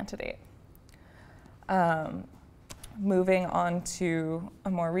my candidate. Moving on to a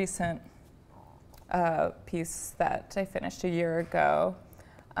more recent piece that I finished a year ago,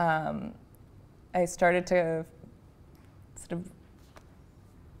 I started to sort of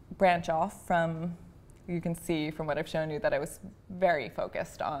branch off from, you can see from what I've shown you that I was very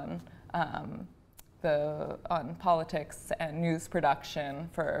focused on politics and news production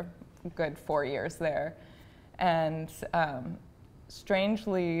for a good 4 years there. And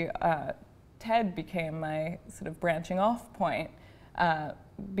strangely, TED became my sort of branching off point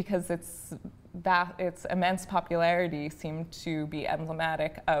because it's its immense popularity seemed to be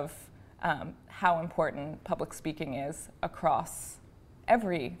emblematic of how important public speaking is across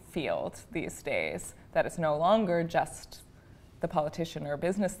every field these days, that it's no longer just the politician or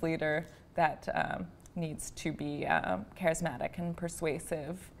business leader that needs to be charismatic and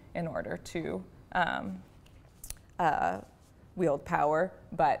persuasive in order to wield power,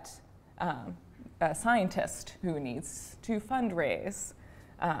 but a scientist who needs to fundraise.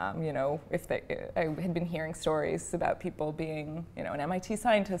 You know, I had been hearing stories about people being, you know, an MIT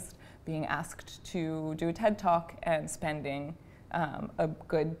scientist being asked to do a TED Talk and spending a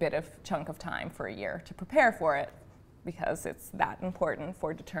good chunk of time for a year to prepare for it, because it's that important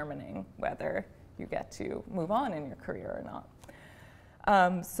for determining whether you get to move on in your career or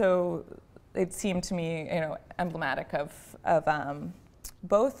not. So it seemed to me, you know, emblematic of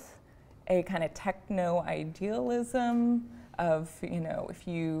both a kind of techno-idealism of, you know, if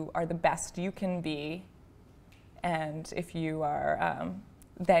you are the best you can be, and if you are,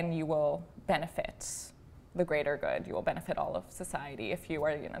 then you will benefit the greater good. You will benefit all of society. If you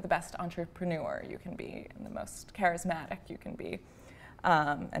are, you know, the best entrepreneur you can be, and the most charismatic you can be,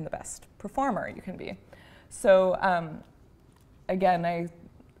 and the best performer you can be. So again,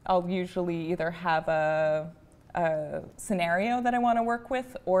 I'll usually either have a scenario that I want to work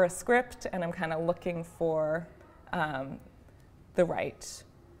with or a script, and I'm kind of looking for the right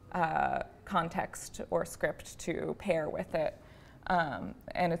context or script to pair with it.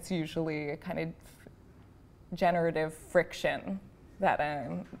 And it's usually a kind of generative friction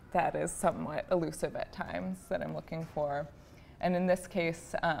that is somewhat elusive at times that I'm looking for. And in this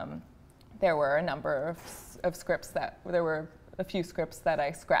case, there were a number of scripts there were a few scripts that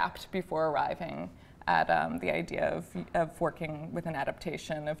I scrapped before arriving at the idea of working with an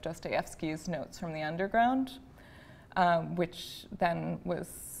adaptation of Dostoevsky's Notes from the Underground, which then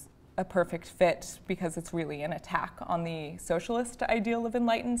was a perfect fit because it's really an attack on the socialist ideal of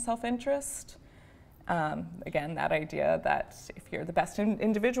enlightened self-interest. Again, that idea that if you're the best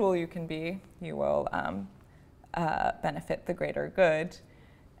individual you can be, you will benefit the greater good.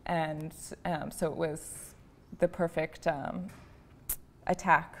 And so it was the perfect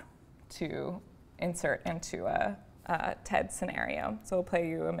attack to insert into a TED scenario. So I'll play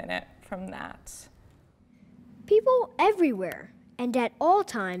you a minute from that. People everywhere and at all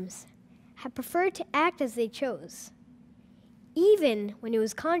times have preferred to act as they chose, even when it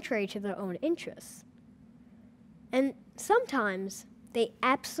was contrary to their own interests. And sometimes they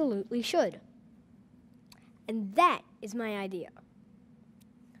absolutely should. And that is my idea.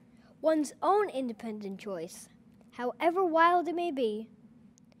 One's own independent choice, however wild it may be,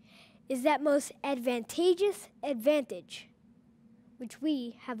 is that most advantageous advantage which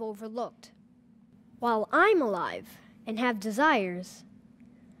we have overlooked. While I'm alive and have desires,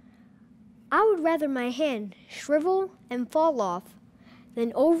 I would rather my hand shrivel and fall off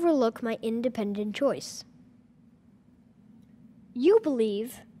than overlook my independent choice. You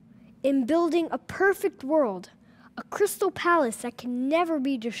believe in building a perfect world, a crystal palace that can never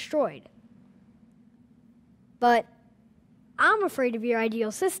be destroyed. But I'm afraid of your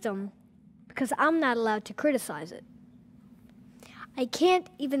ideal system because I'm not allowed to criticize it. I can't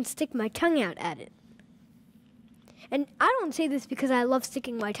even stick my tongue out at it. And I don't say this because I love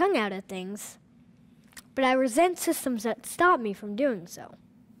sticking my tongue out at things, but I resent systems that stop me from doing so.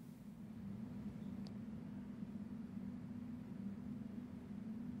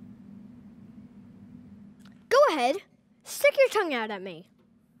 Go ahead, stick your tongue out at me.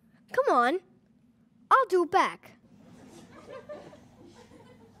 Come on, I'll do it back.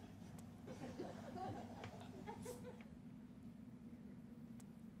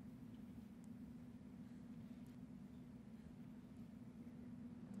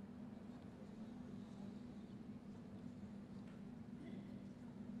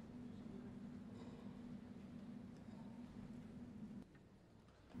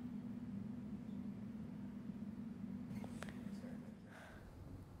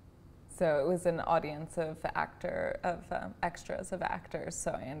 So it was an audience of extras of actors.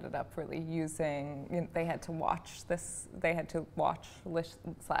 So I ended up really using, you know, they had to watch this, they had to watch /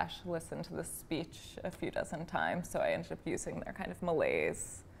 listen to this speech a few dozen times. So I ended up using their kind of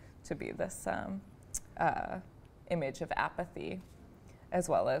malaise to be this image of apathy, as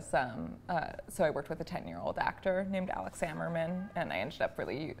well as, so I worked with a 10-year-old actor named Alex Ammerman, and I ended up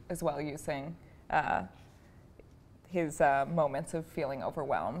really as well using his moments of feeling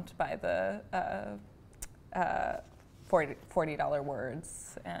overwhelmed by the $40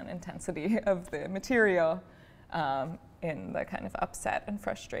 words and intensity of the material in the kind of upset and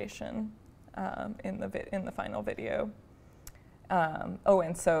frustration in the final video. Oh,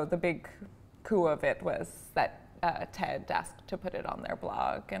 and so the big coup of it was that TED asked to put it on their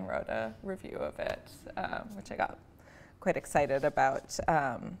blog and wrote a review of it, which I got quite excited about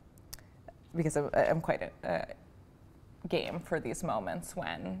because I'm quite game for these moments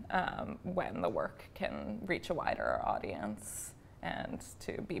when the work can reach a wider audience and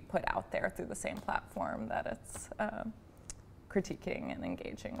to be put out there through the same platform that it's critiquing and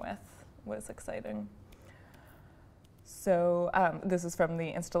engaging with was exciting. So this is from the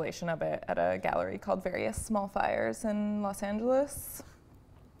installation of it at a gallery called Various Small Fires in Los Angeles.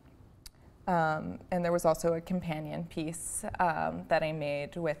 And there was also a companion piece that I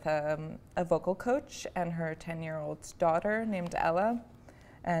made with a vocal coach and her 10-year-old daughter named Ella.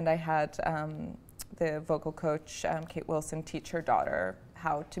 And I had the vocal coach, Kate Wilson, teach her daughter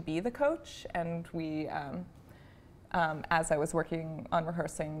how to be the coach. And we, as I was working on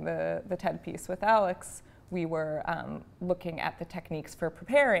rehearsing the TED piece with Alex, we were looking at the techniques for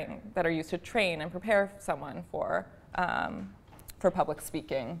preparing that are used to train and prepare someone for public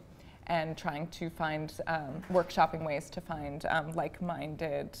speaking, and trying to find workshopping ways to find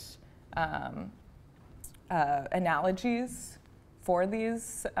like-minded analogies for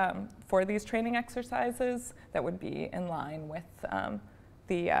these training exercises that would be in line with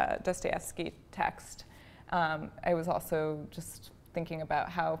the Dostoevsky text. I was also just thinking about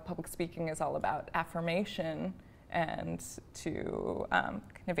how public speaking is all about affirmation, and to kind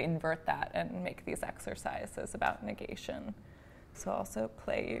of invert that and make these exercises about negation. So I'll also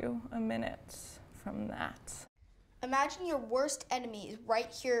play you a minute from that. Imagine your worst enemy is right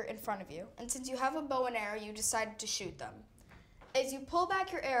here in front of you, and since you have a bow and arrow, you decided to shoot them. As you pull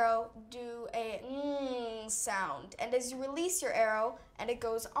back your arrow, do a sound, and as you release your arrow and it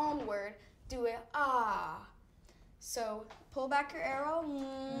goes onward, do a ah. So pull back your arrow.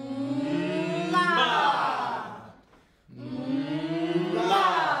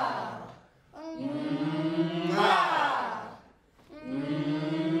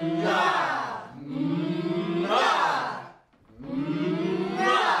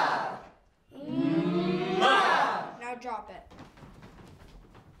 Now drop it.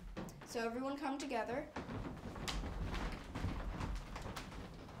 So everyone come together.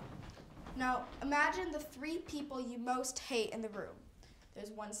 Now, imagine the 3 people you most hate in the room.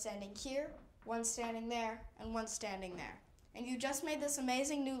 There's one standing here, one standing there, and one standing there. And you just made this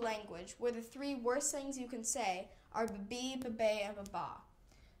amazing new language where the 3 worst things you can say are ba-bee, ba-bay, and ba-ba.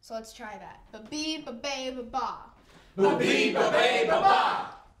 So let's try that. Ba-bee, ba-bay, ba-ba. Ba-bee, ba-bay,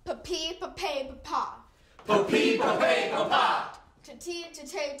 ba-ba. Pa-pee, pa-pay, pa-pa. Pa-pee, pa-pay, pa-pa. Ta-tee,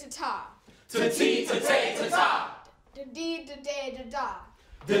 ta-tay, ta-ta. Ta-tee, ta-tay, ta-ta. Da-dee, da-day, da-da.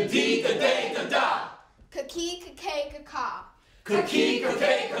 Da-dee, da-day, da-da. Ka-kee, ka-kay, ka-ka. Ka-kee,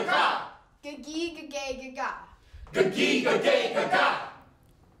 ka-kay, ka-ka. Ga-gee, ga-gay, ga-ga. Ga-gee, ga-gay, ga-ga.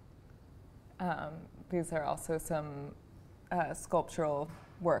 These are also some sculptural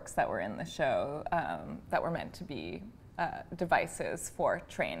works that were in the show that were meant to be devices for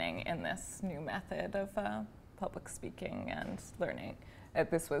training in this new method of public speaking and learning.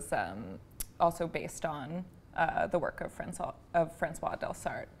 This was also based on the work of Francois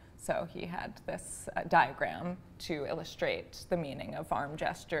Delsarte. So he had this diagram to illustrate the meaning of arm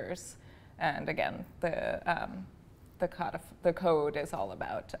gestures. And again, the code is all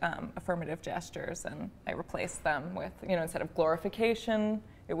about affirmative gestures, and I replaced them with, instead of glorification,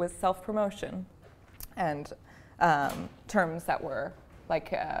 it was self-promotion. And terms that were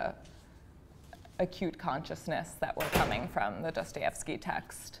like acute consciousness that were coming from the Dostoevsky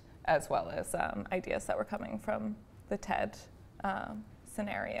text, as well as ideas that were coming from the TED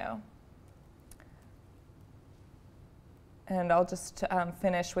scenario. And I'll just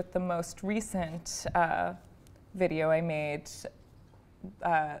finish with the most recent video I made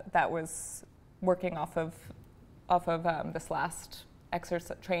that was working off of this last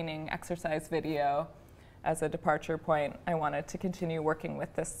training exercise video. As a departure point, I wanted to continue working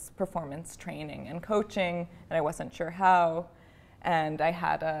with this performance training and coaching, and I wasn't sure how. And I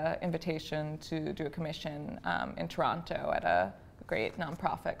had an invitation to do a commission in Toronto at a great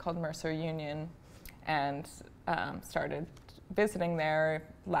nonprofit called Mercer Union, and started visiting there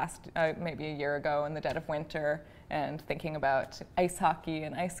maybe a year ago in the dead of winter, and thinking about ice hockey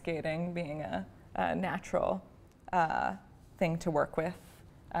and ice skating being a natural thing to work with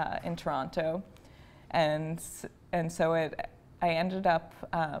in Toronto. And so I ended up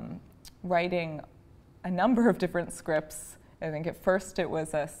writing a number of different scripts. I think at first it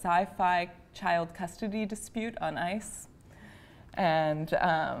was a sci-fi child custody dispute on ice, and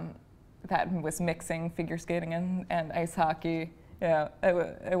that was mixing figure skating and ice hockey. I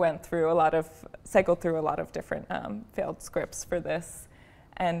cycled through a lot of different failed scripts for this,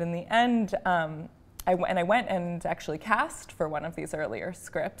 And in the end, I went and actually cast for one of these earlier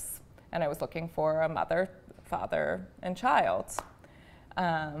scripts, and I was looking for a mother, father, and child.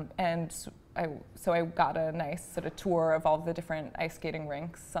 So I got a nice sort of tour of all the different ice skating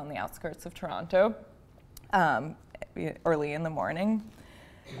rinks on the outskirts of Toronto early in the morning.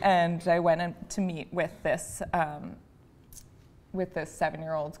 And I went in to meet with this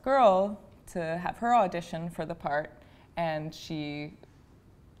 7-year-old girl to have her audition for the part, and she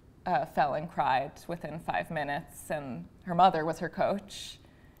fell and cried within 5 minutes, and her mother was her coach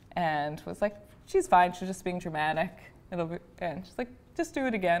and was like, she's fine, she's just being dramatic. And she's like, just do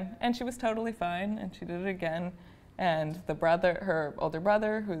it again. And she was totally fine, and she did it again. And her older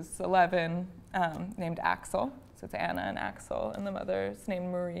brother, who's 11, named Axel, so it's Anna and Axel, and the mother's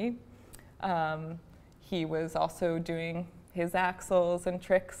named Marie. He was also doing his axels and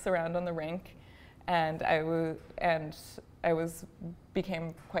tricks around on the rink, and I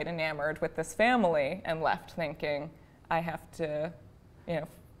became quite enamored with this family and left thinking, I have to,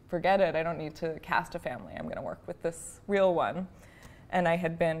 forget it. I don't need to cast a family. I'm going to work with this real one. And I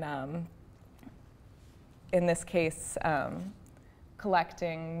had been, in this case,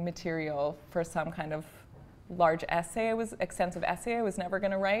 collecting material for some kind of large essay, extensive essay I was never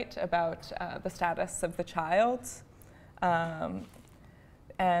going to write about the status of the child. And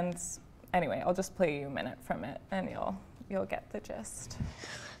anyway, I'll just play you a minute from it, and you'll get the gist.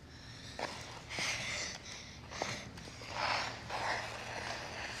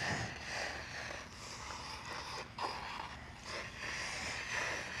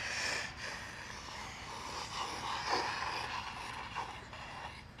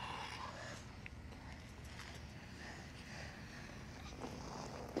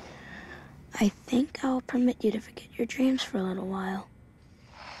 I think I'll permit you to forget your dreams for a little while.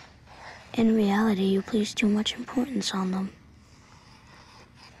 In reality, you place too much importance on them.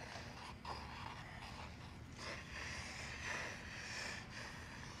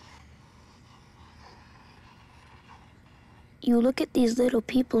 You look at these little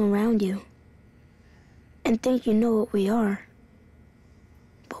people around you and think you know what we are.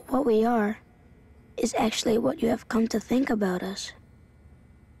 But what we are is actually what you have come to think about us.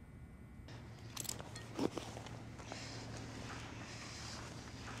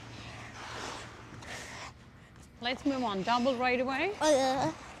 Let's move on. Double right away.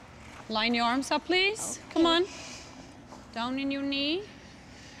 Line your arms up, please. Okay. Come on. Down in your knee.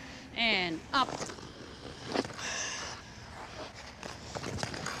 And up.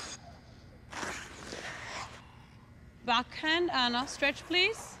 Backhand, Anna. Stretch,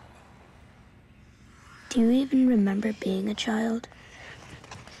 please. Do you even remember being a child?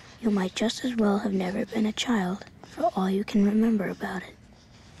 You might just as well have never been a child, for all you can remember about it.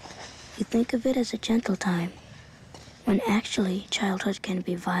 You think of it as a gentle time, when actually childhood can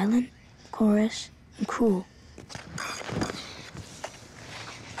be violent, coarse, and cruel.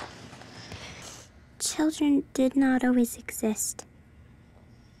 Children did not always exist.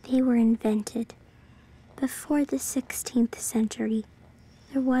 They were invented. Before the 16th century,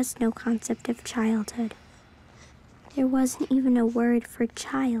 there was no concept of childhood. There wasn't even a word for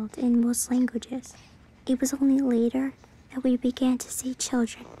child in most languages. It was only later that we began to see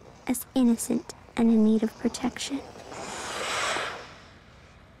children as innocent and in need of protection.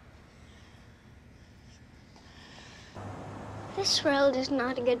 This world is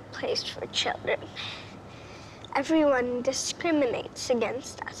not a good place for children. Everyone discriminates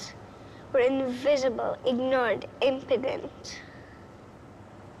against us. We're invisible, ignored, impudent.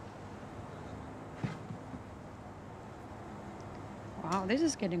 Wow, this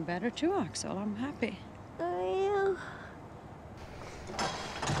is getting better too, Axel. I'm happy.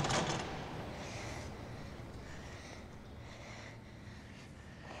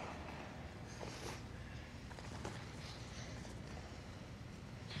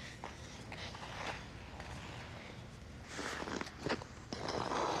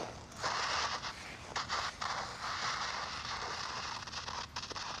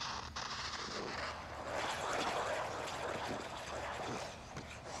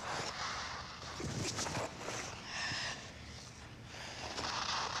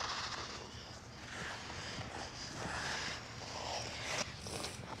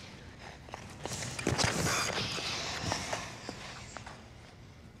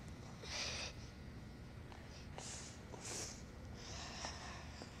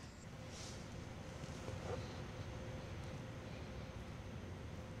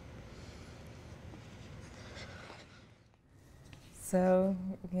 So,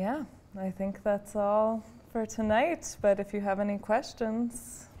 yeah, I think that's all for tonight. But if you have any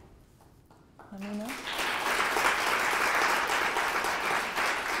questions, let me know.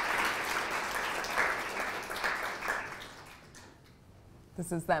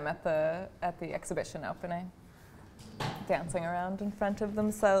 This is them at the exhibition opening, dancing around in front of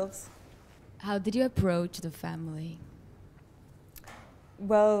themselves. How did you approach the family?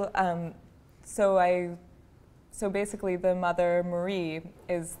 Well, so basically the mother, Marie,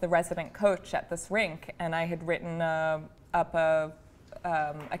 is the resident coach at this rink, and I had written up a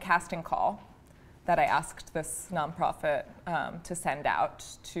casting call that I asked this nonprofit to send out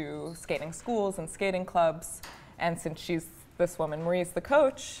to skating schools and skating clubs. And since this woman, Marie's the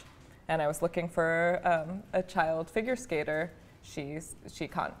coach, and I was looking for a child figure skater, she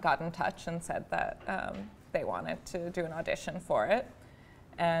got in touch and said that they wanted to do an audition for it.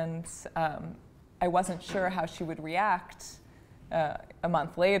 And I wasn't sure how she would react a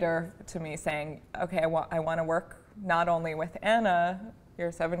month later to me saying, okay, I want to work not only with Anna,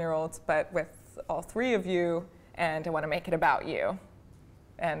 your 7-year-old, but with all 3 of you, and I want to make it about you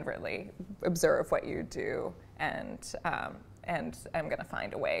and really observe what you do, and I'm going to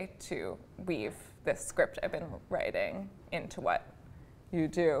find a way to weave this script I've been writing into what you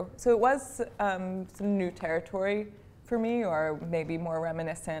do. So it was some new territory for me, or maybe more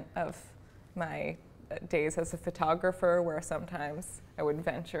reminiscent of my days as a photographer, where sometimes I would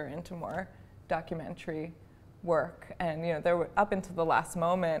venture into more documentary work. And up until the last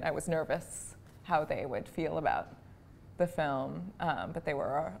moment, I was nervous how they would feel about the film, but they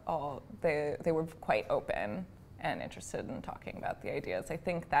were they were quite open and interested in talking about the ideas. I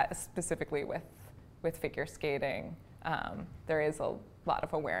think that specifically with figure skating, there is a lot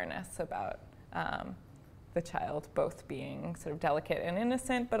of awareness about the child both being sort of delicate and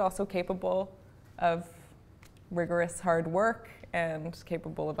innocent, but also capable of rigorous hard work and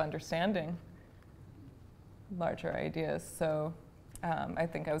capable of understanding larger ideas. So I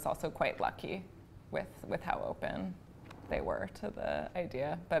think I was also quite lucky with how open they were to the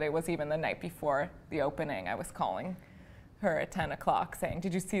idea. But it was even the night before the opening, I was calling her at 10 o'clock saying,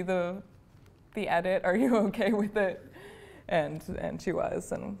 did you see the edit? Are you okay with it? And she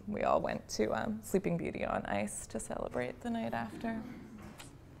was, and we all went to Sleeping Beauty on Ice to celebrate the night after.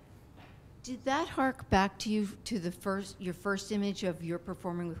 Did that hark back to you to your first image of your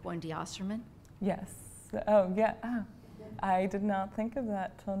performing with Wendy Osterman? Yes. Oh, yeah. Oh. I did not think of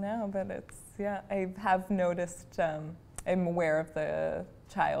that till now, but I have noticed, I'm aware of the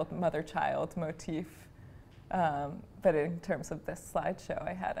mother-child motif, but in terms of this slideshow,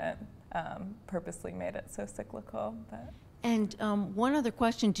 I hadn't purposely made it so cyclical. But. And one other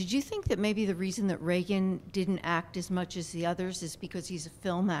question, did you think that maybe the reason that Reagan didn't act as much as the others is because he's a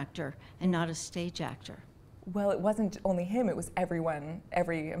film actor and not a stage actor? Well, it wasn't only him, it was every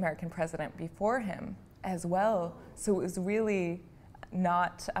American president before him as well. So it was really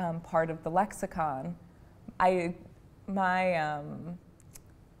not part of the lexicon. My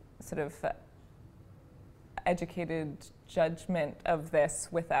sort of educated judgment of this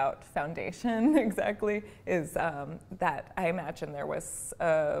without foundation exactly is that I imagine there was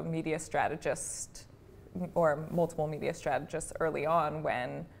a media strategist or multiple media strategists early on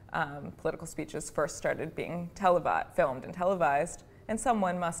when political speeches first started being filmed and televised, and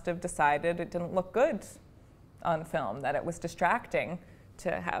someone must have decided it didn't look good on film, that it was distracting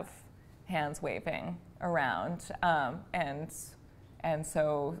to have hands waving around, and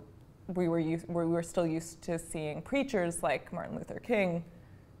so we were still used to seeing preachers like Martin Luther King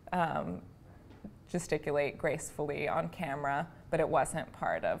gesticulate gracefully on camera, but it wasn't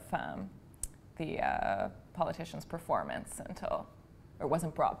part of the politician's performance until it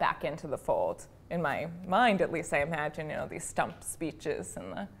wasn't brought back into the fold. In my mind, at least, I imagine these stump speeches in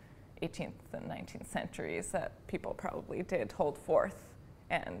the 18th and 19th centuries that people probably did hold forth,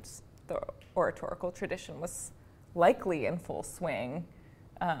 and the oratorical tradition was likely in full swing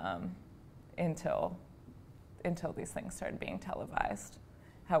until these things started being televised.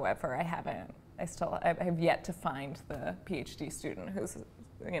 However, I have yet to find the PhD student who's,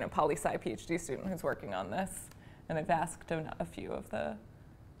 poli-sci PhD student who's working on this, and I've asked a few of the,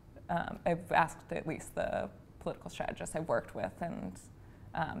 I've asked at least the political strategists I've worked with, and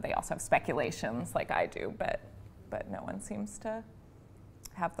they also have speculations like I do, but no one seems to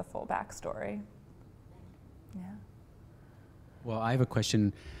have the full backstory. Yeah. Well, I have a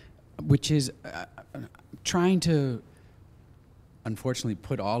question, which is trying to, unfortunately,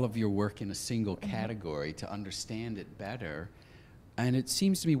 put all of your work in a single category to understand it better. And it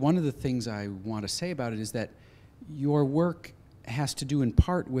seems to me one of the things I want to say about it is that your work has to do in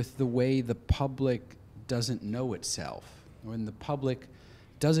part with the way the public doesn't know itself, when the public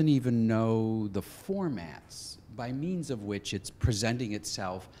doesn't even know the formats by means of which it's presenting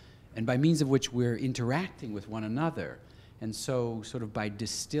itself and by means of which we're interacting with one another. And so sort of by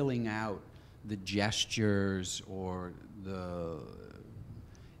distilling out the gestures or the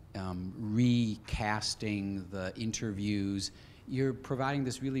recasting the interviews. You're providing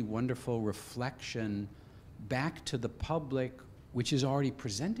this really wonderful reflection back to the public, which is already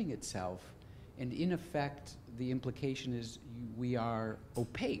presenting itself. And in effect, the implication is we are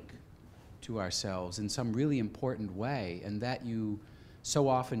opaque to ourselves in some really important way, and that you so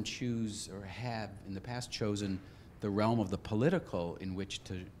often choose, or have in the past chosen, the realm of the political in which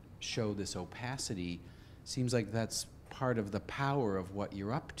to show this opacity. Seems like that's part of the power of what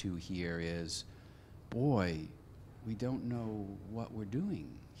you're up to here is, boy, we don't know what we're doing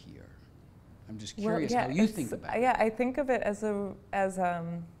here. I'm just curious how you think about it. Yeah, I think of it as a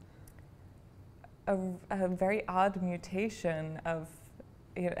very odd mutation of,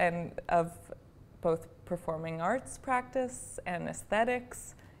 and of both performing arts practice and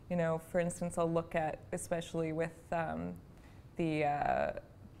aesthetics. You know, for instance, I'll look at, especially with that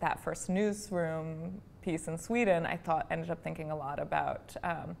first newsroom piece in Sweden, ended up thinking a lot about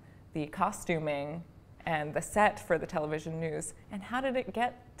the costuming and the set for the television news, and how did it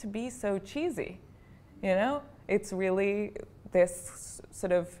get to be so cheesy? You know, it's really this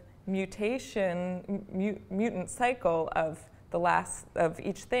sort of mutant cycle of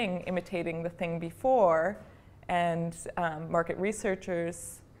each thing imitating the thing before, and market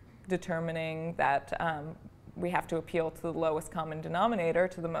researchers determining that we have to appeal to the lowest common denominator,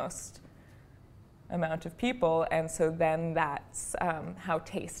 to the most amount of people, and so then that's how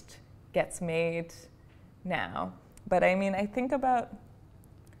taste gets made now. But I mean, I think about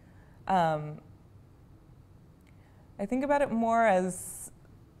it more as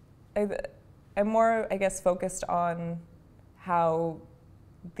I'm more, I guess, focused on how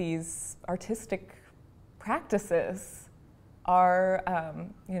these artistic practices are,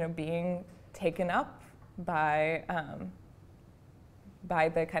 being taken up by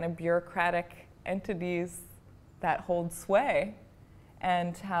the kind of bureaucratic entities that hold sway,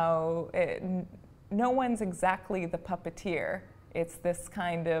 and how no one's exactly the puppeteer. It's this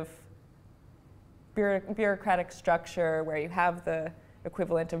kind of bureaucratic structure where you have the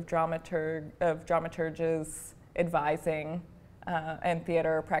equivalent of dramaturges advising and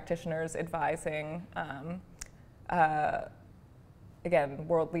theater practitioners advising, again,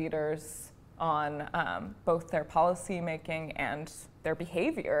 world leaders on both their policy making and their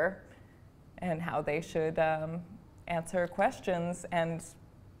behavior, and how they should answer questions, and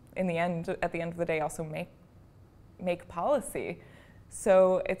at the end of the day, also make policy.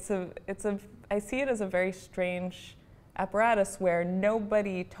 So I see it as a very strange apparatus where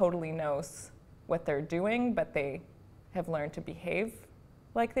nobody totally knows what they're doing, but they have learned to behave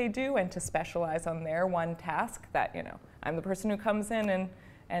like they do and to specialize on their one task. That, I'm the person who comes in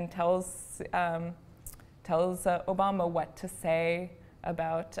and tells Obama what to say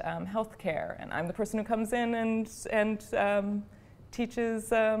about healthcare, and I'm the person who comes in and teaches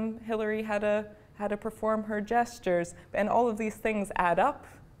Hillary how to perform her gestures, and all of these things add up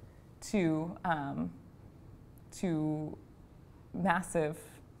to massive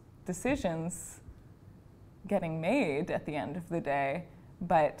decisions getting made at the end of the day.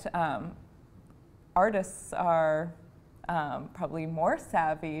 But artists are probably more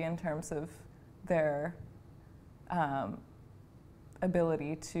savvy in terms of their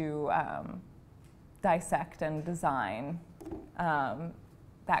ability to dissect and design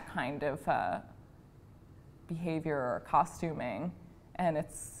that kind of behavior or costuming, and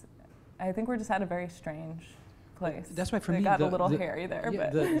I think we're just at a very strange place. That's why for me it got a little hairy there. Yeah,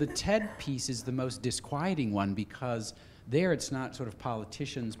 but the TED piece is the most disquieting one, because there it's not sort of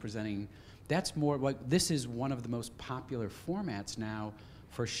politicians presenting. That's more like, this is one of the most popular formats now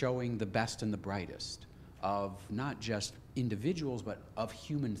for showing the best and the brightest of not just individuals, but of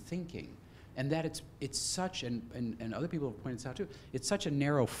human thinking. And that it's such, and other people have pointed this out too, it's such a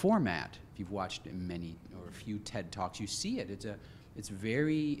narrow format. If you've watched many or a few TED Talks, you see it. It's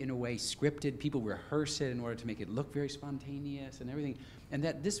very, in a way, scripted. People rehearse it in order to make it look very spontaneous and everything. And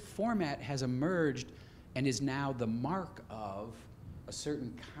that this format has emerged and is now the mark of a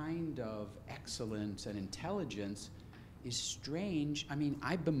certain kind of excellence and intelligence is strange. I mean,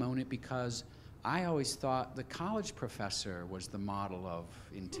 I bemoan it because I always thought the college professor was the model of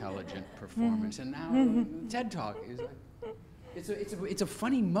intelligent performance, and now TED Talk is like, it's a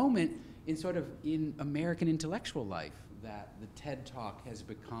funny moment in American intellectual life that the TED Talk has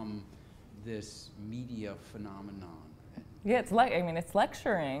become this media phenomenon. Yeah, it's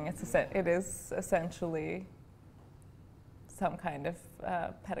lecturing. It is essentially some kind of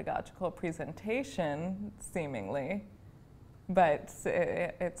pedagogical presentation, seemingly. But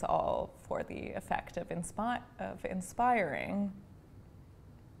it's all for the effect of inspiring,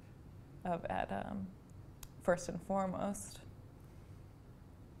 at first and foremost.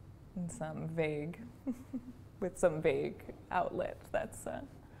 in some vague, with some vague outlet that's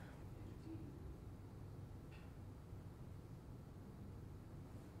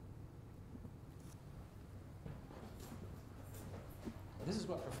This is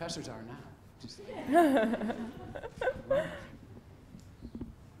what professors are now.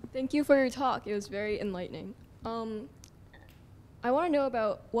 Thank you for your talk. It was very enlightening. I want to know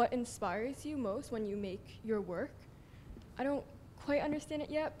about what inspires you most when you make your work. I don't quite understand it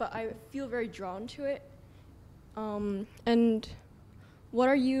yet, but I feel very drawn to it. And what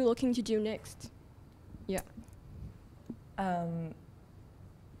are you looking to do next? Yeah.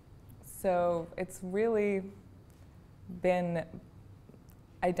 So it's really been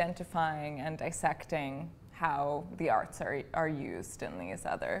identifying and dissecting how the arts are used in these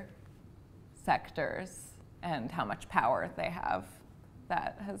other sectors and how much power they have.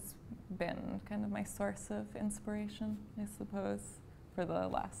 That has been kind of my source of inspiration, I suppose, for the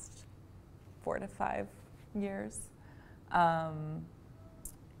last 4 to 5 years.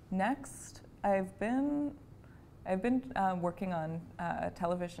 Next, I've been working on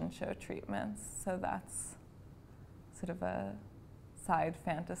television show treatments, so that's sort of a side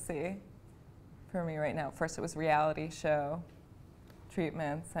fantasy for me right now. First it was reality show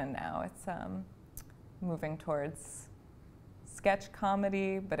treatments, and now it's moving towards sketch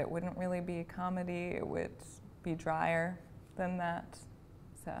comedy, but it wouldn't really be a comedy. It would be drier than that.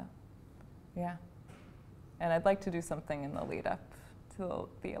 So, yeah. And I'd like to do something in the lead up to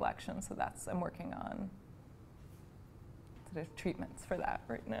the election, so I'm working on sort of treatments for that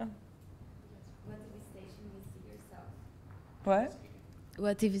right now. What TV station do you see yourself? What?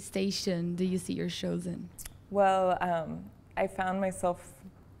 What TV station do you see your shows in? Well, I found myself,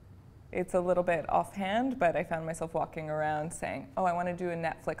 it's a little bit offhand, but I found myself walking around saying, oh, I want to do a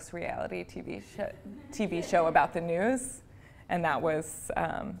Netflix reality TV show about the news. And that was,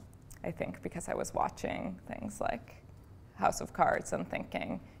 I think, because I was watching things like House of Cards and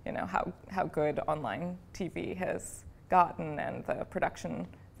thinking, you know, how good online TV has gotten and the production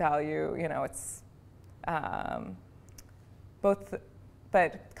value, you know, it's both,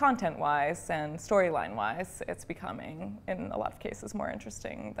 but content-wise and storyline-wise, it's becoming, in a lot of cases, more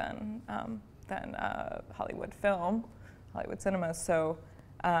interesting than Hollywood film, Hollywood cinema. So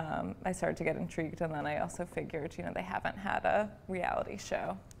I started to get intrigued, and then I also figured, you know, they haven't had a reality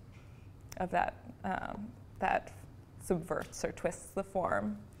show of that that subverts or twists the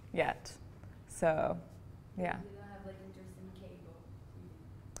form yet. So, yeah. You don't have like interest in cable?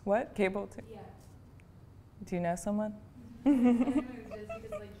 What? Cable too? Yeah. Do you know someone? Just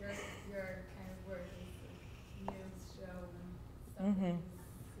because like your kind of work is like news show and stuff that you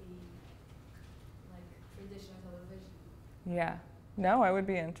see like traditional television. Yeah. No, I would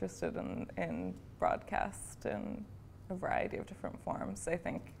be interested in broadcast in a variety of different forms. I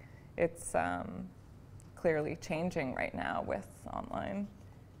think it's clearly changing right now with online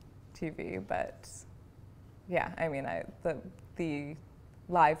TV, but yeah, I mean, the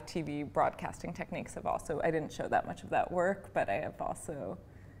live TV broadcasting techniques have also, I didn't show that much of that work, but I have also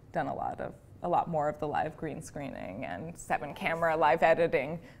done a lot more of the live green screening and 7-camera live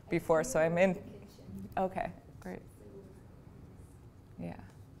editing before, so I'm in. Okay, great. Yeah.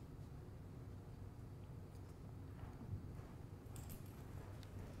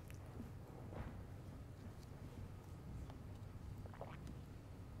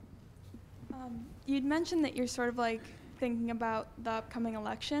 You'd mentioned that you're sort of like thinking about the upcoming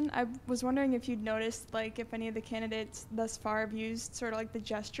election. I was wondering if you'd noticed like if any of the candidates thus far have used sort of like the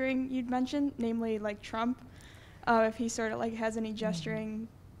gesturing you'd mentioned, namely like Trump, if he sort of like has any gesturing.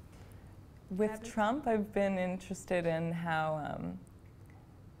 With habits. Trump, I've been interested in how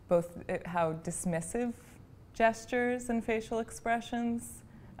how dismissive gestures and facial expressions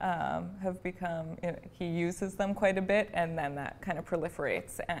have become, you know, he uses them quite a bit, and then that kind of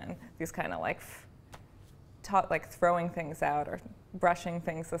proliferates, and these kind of like throwing things out or brushing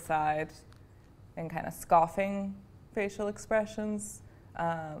things aside and kind of scoffing facial expressions,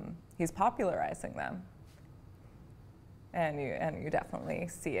 he's popularizing them. And you definitely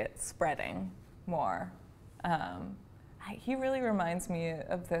see it spreading more. He really reminds me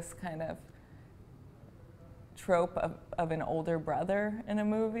of this kind of trope of an older brother in a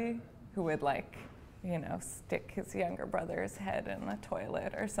movie who would, like, you know, stick his younger brother's head in the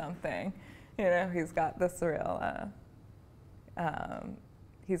toilet or something. You know, he's got this real,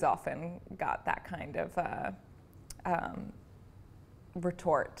 he's often got that kind of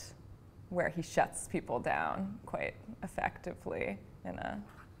retort where he shuts people down quite effectively in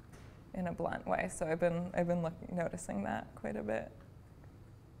a blunt way. So I've been noticing that quite a bit.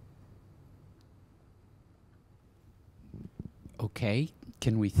 Okay,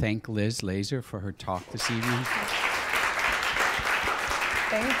 Can we thank Liz Laser for her talk this evening?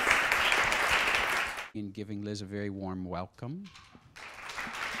 Thanks. In giving Liz a very warm welcome.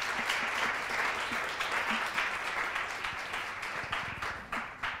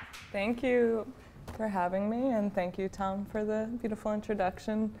 Thank you for having me, and thank you, Tom, for the beautiful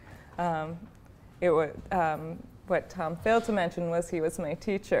introduction. What Tom failed to mention was he was my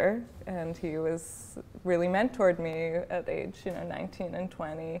teacher, and he really mentored me at age 19 and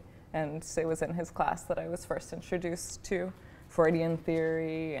 20, and it was in his class that I was first introduced to Freudian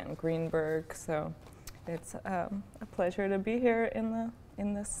theory and Greenberg. So it's a pleasure to be here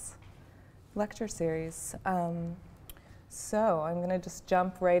in this lecture series. So I'm going to just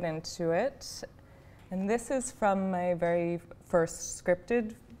jump right into it. And this is from my very first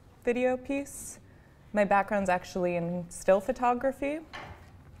scripted video piece. My background's actually in still photography.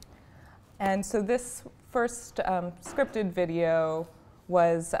 And so this first scripted video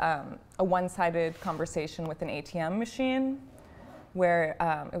was a one-sided conversation with an ATM machine, where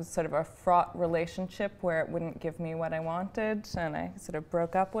it was sort of a fraught relationship where it wouldn't give me what I wanted, and I sort of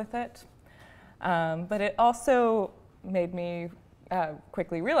broke up with it. But it also made me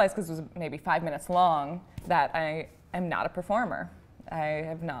quickly realize, because it was maybe 5 minutes long, that I am not a performer. I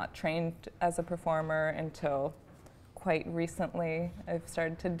have not trained as a performer until quite recently. I've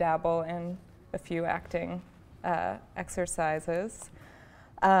started to dabble in a few acting exercises.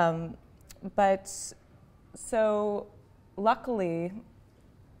 But so luckily,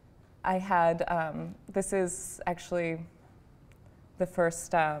 I had, this is actually the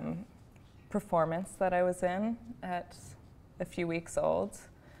first performance that I was in at a few weeks old.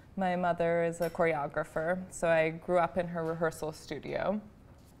 My mother is a choreographer, so I grew up in her rehearsal studio.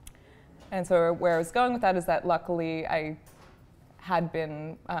 And so where I was going with that is that luckily I had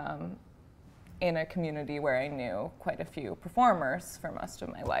been in a community where I knew quite a few performers for most of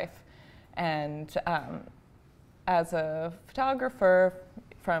my life. And as a photographer,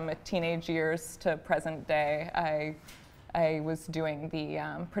 from teenage years to present day, I was doing the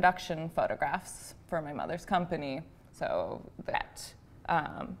production photographs for my mother's company, so that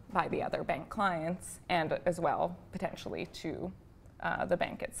by the other bank clients, and as well potentially to the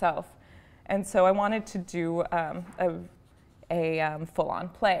bank itself. And so I wanted to do a full-on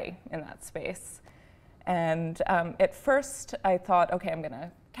play in that space. And at first I thought, okay, I'm going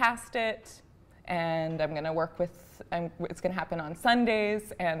to cast it, and I'm going to work with, it's going to happen on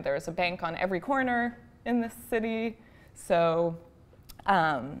Sundays, and there's a bank on every corner in this city. So,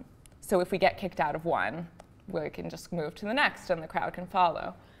 so if we get kicked out of one, we can just move to the next, and the crowd can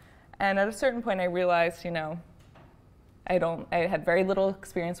follow. And at a certain point, I realized, I had very little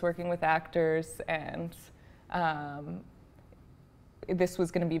experience working with actors, and this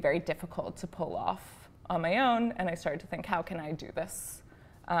was going to be very difficult to pull off on my own. And I started to think, how can I do this,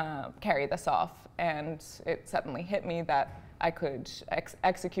 carry this off? And it suddenly hit me that I could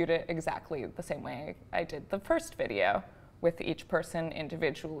execute it exactly the same way I did the first video, with each person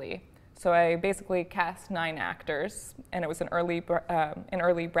individually. So I basically cast 9 actors, and it was an early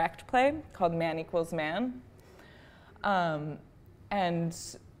Brecht play called Man Equals Man. And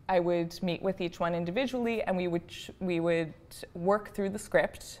I would meet with each one individually, and we would work through the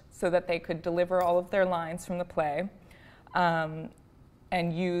script so that they could deliver all of their lines from the play,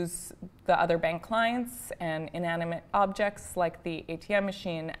 and use the other bank clients and inanimate objects like the ATM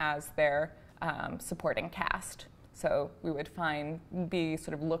machine as their supporting cast. So we would be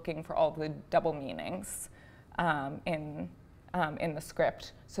sort of looking for all the double meanings in the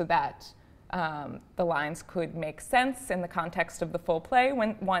script, so that the lines could make sense in the context of the full play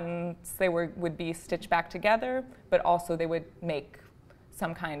once they would be stitched back together, but also they would make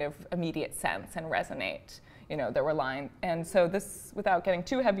some kind of immediate sense and resonate. There were lines. And so this, without getting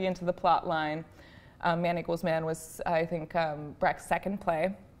too heavy into the plot line, Man Equals Man was, I think, Brecht's second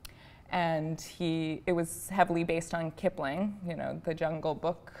play. And it was heavily based on Kipling, the Jungle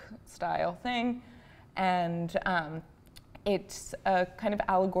Book style thing. And it's a kind of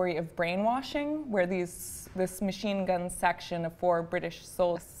allegory of brainwashing, where this machine gun section of 4 British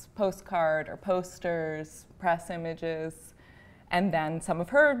soldiers, postcard or posters, press images, and then some of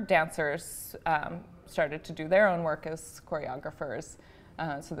her dancers started to do their own work as choreographers.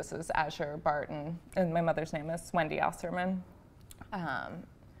 So this is Azure Barton, and my mother's name is Wendy Alserman.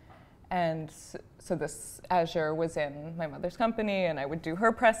 And so this Azure was in my mother's company, and I would do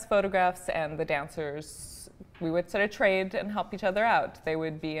her press photographs, and the dancers, we would sort of trade and help each other out. They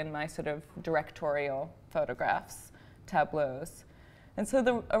would be in my sort of directorial photographs, tableaus. And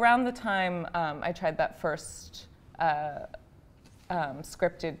so around the time I tried that first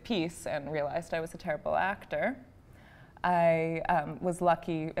scripted piece and realized I was a terrible actor, I was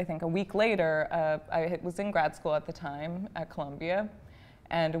lucky, I think a week later, I was in grad school at the time at Columbia,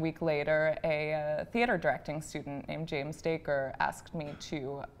 and a week later, a theater directing student named James Dacre asked me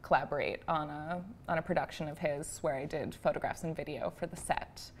to collaborate on a production of his where I did photographs and video for the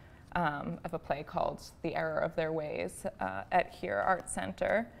set of a play called The Error of Their Ways at Here Art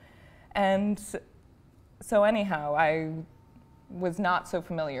Center. And so anyhow, I was not so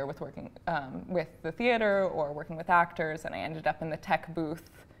familiar with working with the theater or working with actors, and I ended up in the tech booth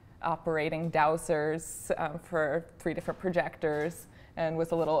operating dowsers for 3 different projectors, and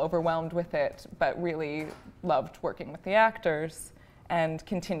was a little overwhelmed with it, but really loved working with the actors and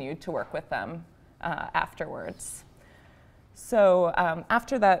continued to work with them afterwards. So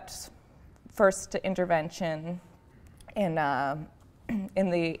after that first intervention in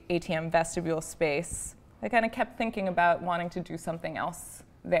the ATM vestibule space, I kind of kept thinking about wanting to do something else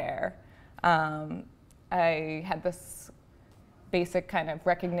there. I had this basic kind of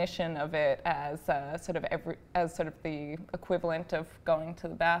recognition of it as sort of the equivalent of going to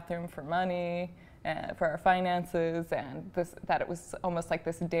the bathroom for money, for our finances, and that it was almost like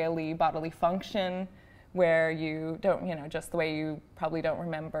this daily bodily function where you don't, just the way you probably don't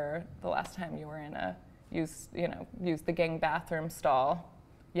remember the last time you were in use the gang bathroom stall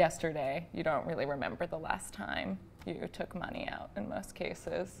yesterday. You don't really remember the last time you took money out in most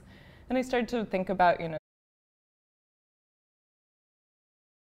cases. And I started to think about,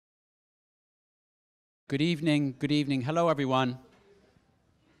 Good evening, good evening. Hello, everyone.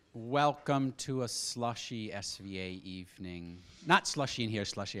 Welcome to a slushy SVA evening. Not slushy in here,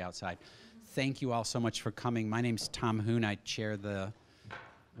 slushy outside. Thank you all so much for coming. My name's Tom Hoon. I chair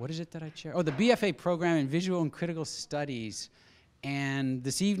what is it that I chair? Oh, the BFA program in Visual and Critical Studies. And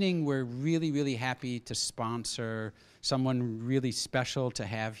this evening, we're really, really happy to sponsor someone really special to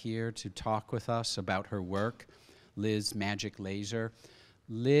have here to talk with us about her work, Liz Magic Laser.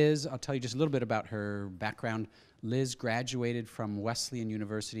 Liz, I'll tell you just a little bit about her background. Liz graduated from Wesleyan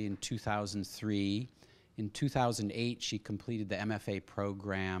University in 2003. In 2008, she completed the MFA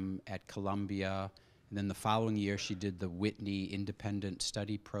program at Columbia. And then the following year, she did the Whitney Independent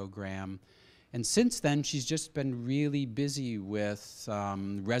Study Program. And since then, she's just been really busy with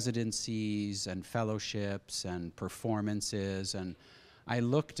residencies and fellowships and performances. And I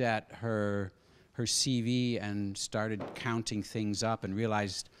looked at her CV and started counting things up and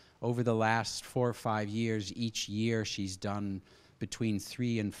realized over the last 4 or 5 years, each year she's done between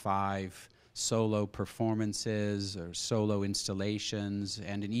 3 and 5 solo performances or solo installations.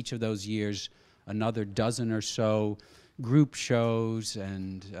 And in each of those years, another dozen or so group shows.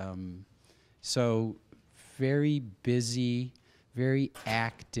 And so very busy, very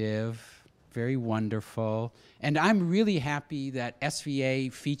active, very wonderful. And I'm really happy that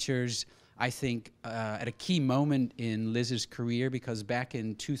SVA features, I think, at a key moment in Liz's career, because back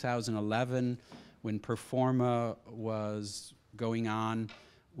in 2011, when Performa was going on,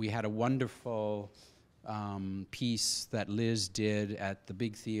 we had a wonderful piece that Liz did at the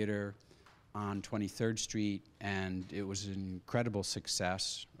big theater on 23rd Street, and it was an incredible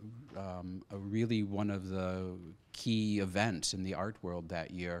success, really one of the key events in the art world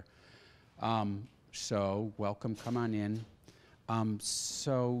that year. So welcome, come on in.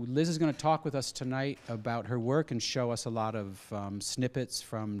 So Liz is going to talk with us tonight about her work and show us a lot of snippets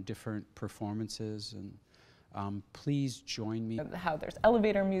from different performances. And please join me. How there's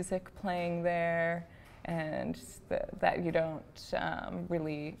elevator music playing there, and that you don't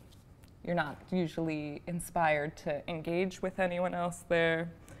you're not usually inspired to engage with anyone else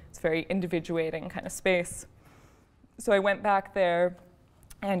there. It's a very individuating kind of space. So I went back there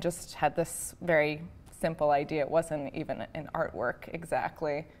and just had this very simple idea. It wasn't even an artwork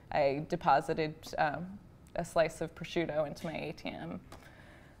exactly. I deposited a slice of prosciutto into my ATM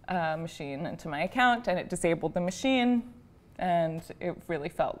machine, into my account, and it disabled the machine, and it really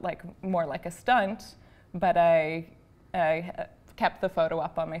felt more like a stunt. But I kept the photo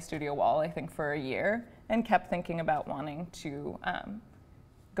up on my studio wall, I think, for a year, and kept thinking about wanting to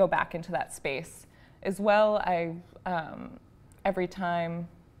go back into that space. As well, every time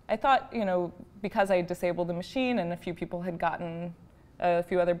I thought, because I disabled the machine and a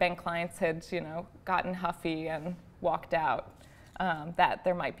few other bank clients had, gotten huffy and walked out, that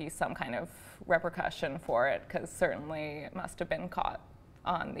there might be some kind of repercussion for it, because certainly it must have been caught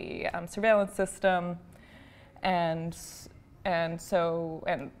on the surveillance system. And I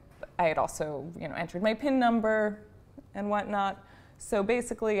had also, entered my PIN number and whatnot. So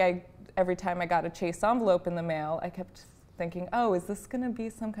basically, every time I got a Chase envelope in the mail, I kept thinking, oh, is this going to be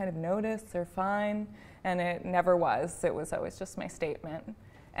some kind of notice or fine? And it never was. It was always just my statement.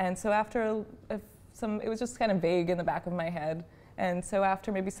 And so after a it was just kind of vague in the back of my head. And so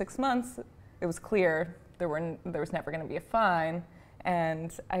after maybe 6 months, it was clear there was never going to be a fine.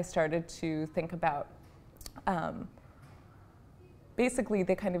 And I started to think about basically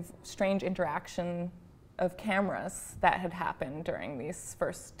the kind of strange interaction of cameras that had happened during these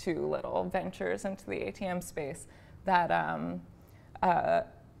first 2 little ventures into the ATM space, that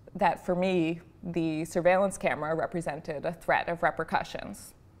for me, the surveillance camera represented a threat of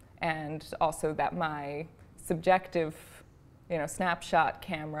repercussions, and also that my subjective, snapshot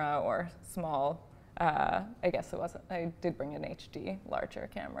camera or small, I guess it wasn't, I did bring an HD larger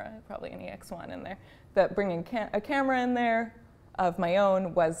camera, probably an EX1 in there, that bringing a camera in there of my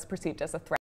own was perceived as a threat.